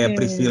udah Oke. kayak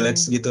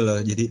privilege gitu loh.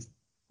 Jadi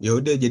ya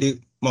udah,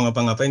 jadi mau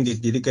ngapa-ngapain gitu.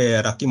 Jadi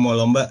kayak Raki mau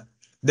lomba,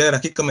 udah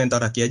Raki ke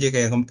mentor Raki aja,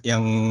 kayak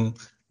yang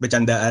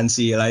bercandaan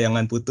si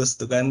layangan putus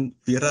tuh kan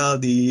viral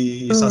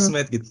di Hmm.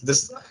 sosmed gitu.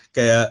 Terus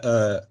kayak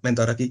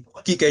mentor Raki,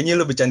 Ki kayaknya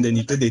lo bercandain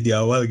itu deh di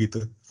awal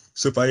gitu,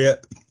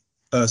 supaya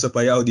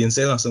supaya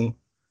audiensnya langsung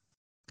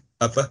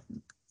apa,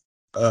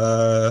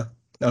 eh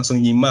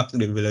langsung nyimak,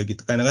 dia bilang gitu,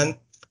 karena kan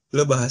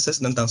lo bahasnya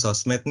tentang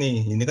sosmed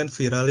nih, ini kan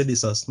viralnya di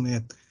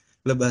sosmed,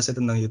 lo bahasnya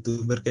tentang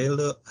YouTuber, kayak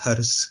lo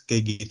harus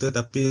kayak gitu,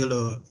 tapi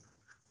lo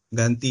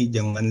ganti,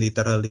 jangan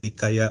literally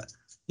kayak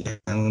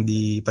yang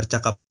di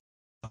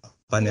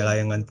percakapan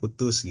layangan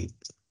putus gitu.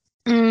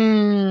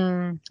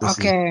 Hmm. Itu Oke.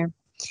 sih.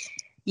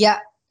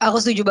 Ya, aku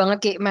setuju banget,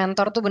 Ki.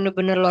 Mentor tuh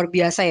bener-bener luar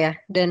biasa ya.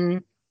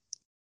 Dan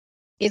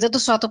itu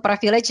tuh suatu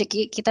privilege, ya,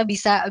 Ki. Kita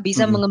bisa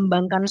bisa Mm-mm.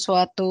 mengembangkan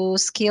suatu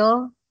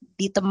skill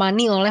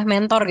ditemani oleh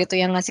mentor gitu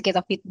yang ngasih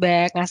kita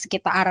feedback, ngasih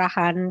kita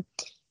arahan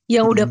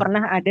yang udah Mm-mm.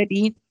 pernah ada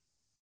di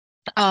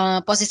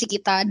posisi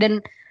kita.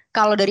 Dan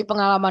kalau dari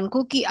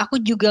pengalamanku, Ki,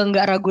 aku juga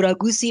nggak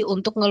ragu-ragu sih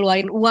untuk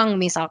ngeluarin uang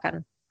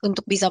misalkan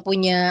untuk bisa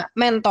punya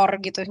mentor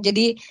gitu.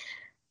 Jadi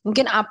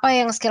mungkin apa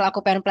yang skill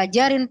aku pengen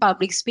pelajarin,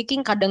 public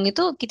speaking, kadang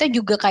itu kita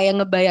juga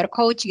kayak ngebayar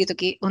coach gitu,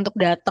 Ki, untuk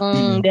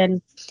datang Mm-mm.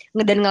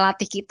 dan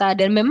ngelatih kita.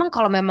 Dan memang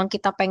kalau memang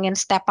kita pengen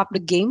step up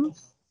the game,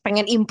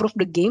 pengen improve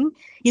the game,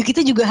 ya kita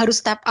juga harus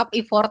step up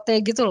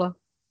effortnya gitu loh.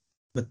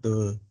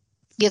 Betul.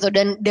 Gitu.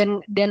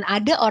 Dan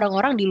ada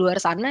orang-orang di luar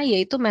sana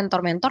yaitu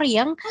mentor-mentor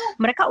yang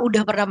mereka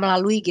udah pernah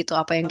melalui gitu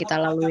apa yang kita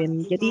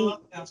laluin. Jadi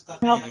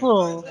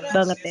helpful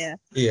banget ya.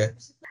 Iya.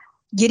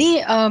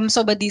 Jadi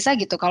Sobat Disa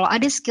gitu, kalau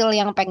ada skill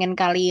yang pengen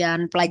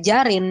kalian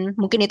pelajarin,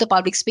 mungkin itu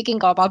public speaking.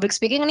 Kalau public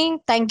speaking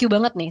nih, thank you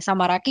banget nih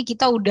sama Raki,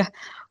 kita udah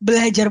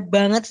belajar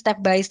banget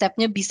step by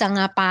stepnya bisa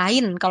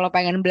ngapain. Kalau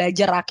pengen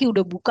belajar, Raki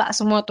udah buka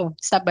semua tuh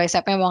step by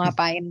stepnya mau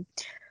ngapain.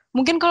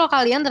 Mungkin kalau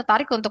kalian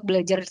tertarik untuk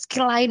belajar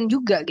skill lain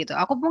juga gitu.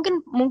 Aku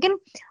mungkin mungkin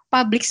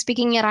public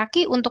speakingnya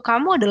Raki untuk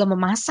kamu adalah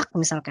memasak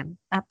misalkan.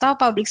 Atau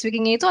public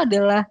speakingnya itu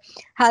adalah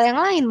hal yang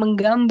lain,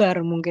 menggambar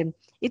mungkin.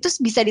 Itu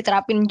bisa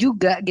diterapin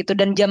juga gitu.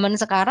 Dan zaman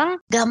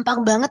sekarang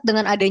gampang banget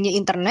dengan adanya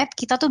internet,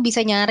 kita tuh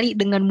bisa nyari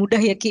dengan mudah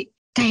ya Ki.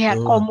 Kayak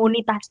Betul.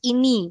 komunitas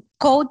ini,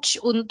 coach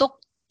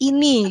untuk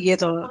ini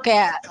gitu.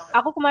 Kayak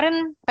aku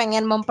kemarin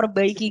pengen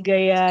memperbaiki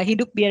gaya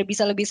hidup biar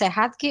bisa lebih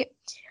sehat Ki.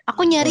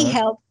 Aku nyari Heeh.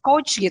 health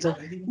coach gitu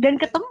dan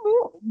ketemu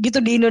gitu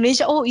di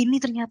Indonesia, oh ini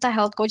ternyata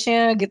health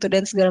coachnya gitu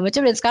dan segala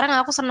macam. Dan sekarang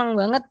aku senang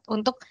banget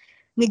untuk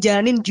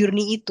ngejalanin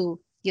journey itu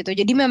gitu.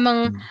 Jadi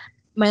memang Hmm.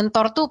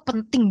 mentor tuh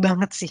penting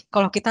banget sih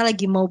kalau kita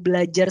lagi mau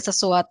belajar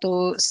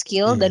sesuatu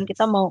skill dan Iya.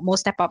 kita mau mau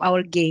step up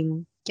our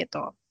game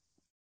gitu.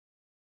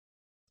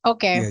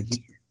 Oke. Iya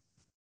gitu.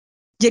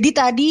 Jadi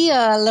tadi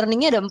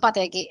learningnya ada 4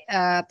 ya Ki.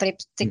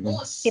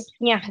 Mm-mm.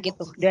 Tipsnya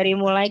gitu dari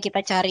mulai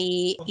kita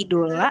cari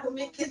idola,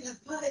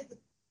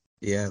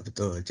 Iya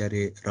betul,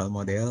 cari role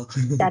model.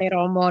 cari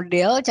role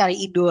model, cari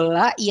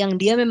idola yang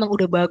dia memang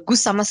udah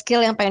bagus sama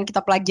skill yang pengen kita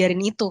pelajarin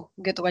itu,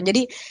 gitu kan.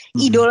 Jadi Mm-mm.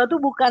 idola tuh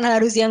bukan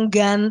harus yang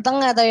ganteng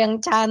atau yang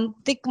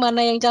cantik,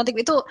 mana yang cantik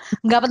itu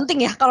nggak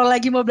penting ya. Kalau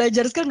lagi mau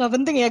belajar skill nggak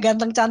penting ya,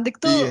 ganteng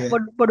cantik tuh Iya.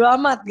 bodo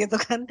amat gitu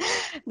kan.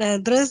 Nah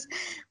terus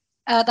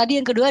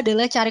tadi yang kedua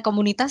adalah cari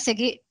komunitas ya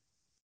Ki.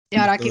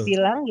 yang Raki betul.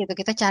 bilang gitu,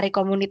 kita cari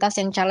komunitas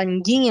yang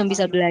challenging, yang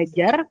bisa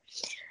belajar.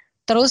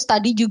 Terus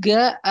tadi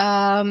juga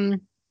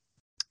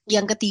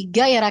yang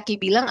ketiga ya Raki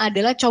bilang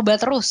adalah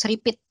coba terus,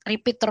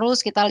 repeat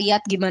terus, kita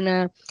lihat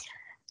gimana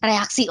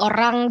reaksi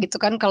orang gitu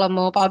kan kalau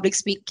mau public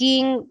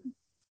speaking,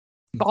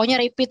 pokoknya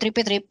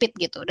repeat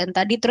gitu. Dan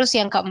tadi terus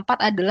yang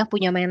keempat adalah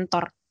punya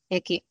mentor,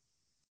 ya Ki,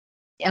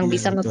 yang Iya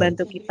bisa betul.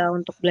 ngebantu kita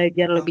untuk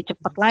belajar lebih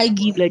cepat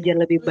lagi, belajar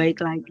lebih baik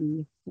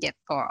lagi,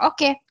 gitu.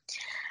 Oke.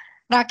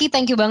 Raki,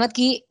 thank you banget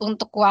Ki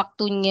untuk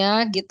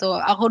waktunya gitu.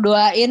 Aku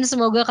doain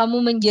semoga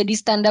kamu menjadi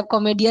stand up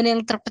comedian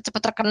yang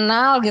cepat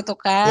terkenal gitu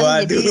kan.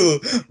 Jadi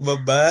Waduh,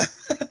 beban.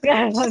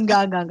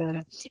 enggak.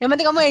 Yang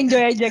penting kamu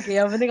enjoy aja Ki.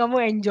 Yang penting kamu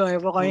enjoy.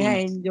 Pokoknya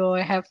Hmm,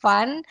 enjoy, have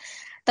fun.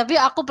 Tapi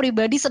aku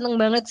pribadi seneng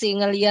banget sih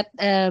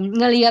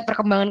ngelihat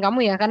perkembangan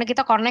kamu ya, karena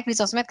kita connect di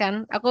sosmed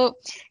kan. Aku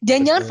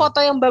jangan-jangan betul. foto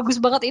yang bagus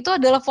banget itu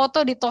adalah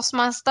foto di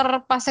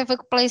Toastmaster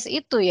Pacific Place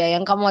itu ya,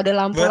 yang kamu ada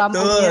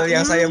lampu-lampunya. Betul,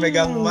 yang saya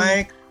megang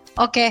mic.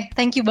 Oke,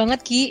 thank you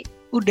banget Ki,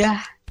 udah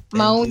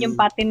mau Thank you.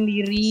 nyempatin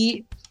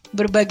diri,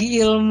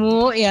 berbagi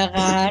ilmu ya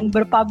kan,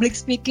 berpublic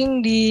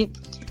speaking di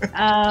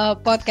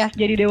podcast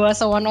Jadi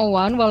Dewasa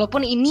 101,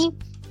 walaupun ini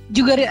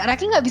juga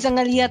Raki nggak bisa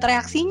ngelihat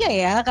reaksinya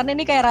ya, karena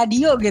ini kayak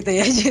radio gitu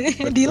ya, jadi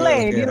Betul,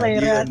 delay kayak radio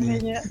nih.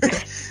 reaksinya.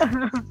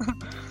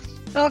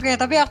 Oke,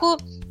 tapi aku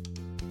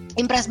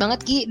impress banget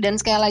Ki, dan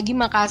sekali lagi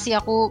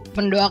makasih, aku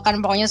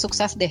mendoakan pokoknya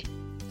sukses deh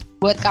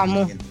buat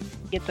kamu Amin.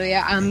 gitu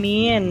ya,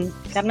 amin,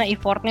 karena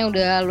effortnya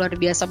udah luar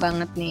biasa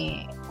banget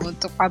nih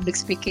untuk public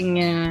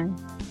speakingnya.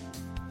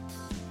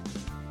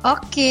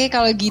 Oke,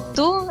 kalau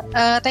gitu,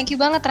 thank you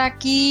banget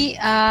Raki.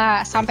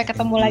 Sampai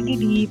ketemu Thank lagi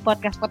di you.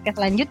 podcast-podcast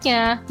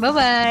selanjutnya.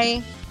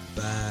 Bye-bye.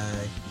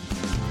 Bye.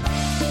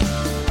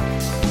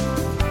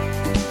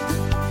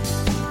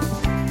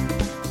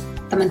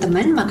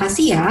 Teman-teman,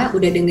 makasih ya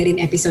udah dengerin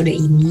episode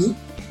ini.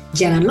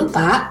 Jangan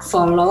lupa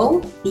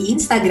follow di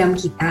Instagram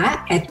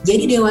kita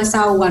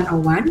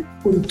 @jadidewasa101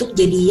 untuk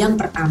jadi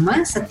yang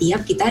pertama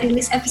setiap kita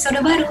rilis episode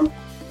baru.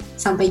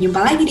 Sampai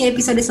jumpa lagi di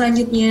episode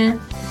selanjutnya.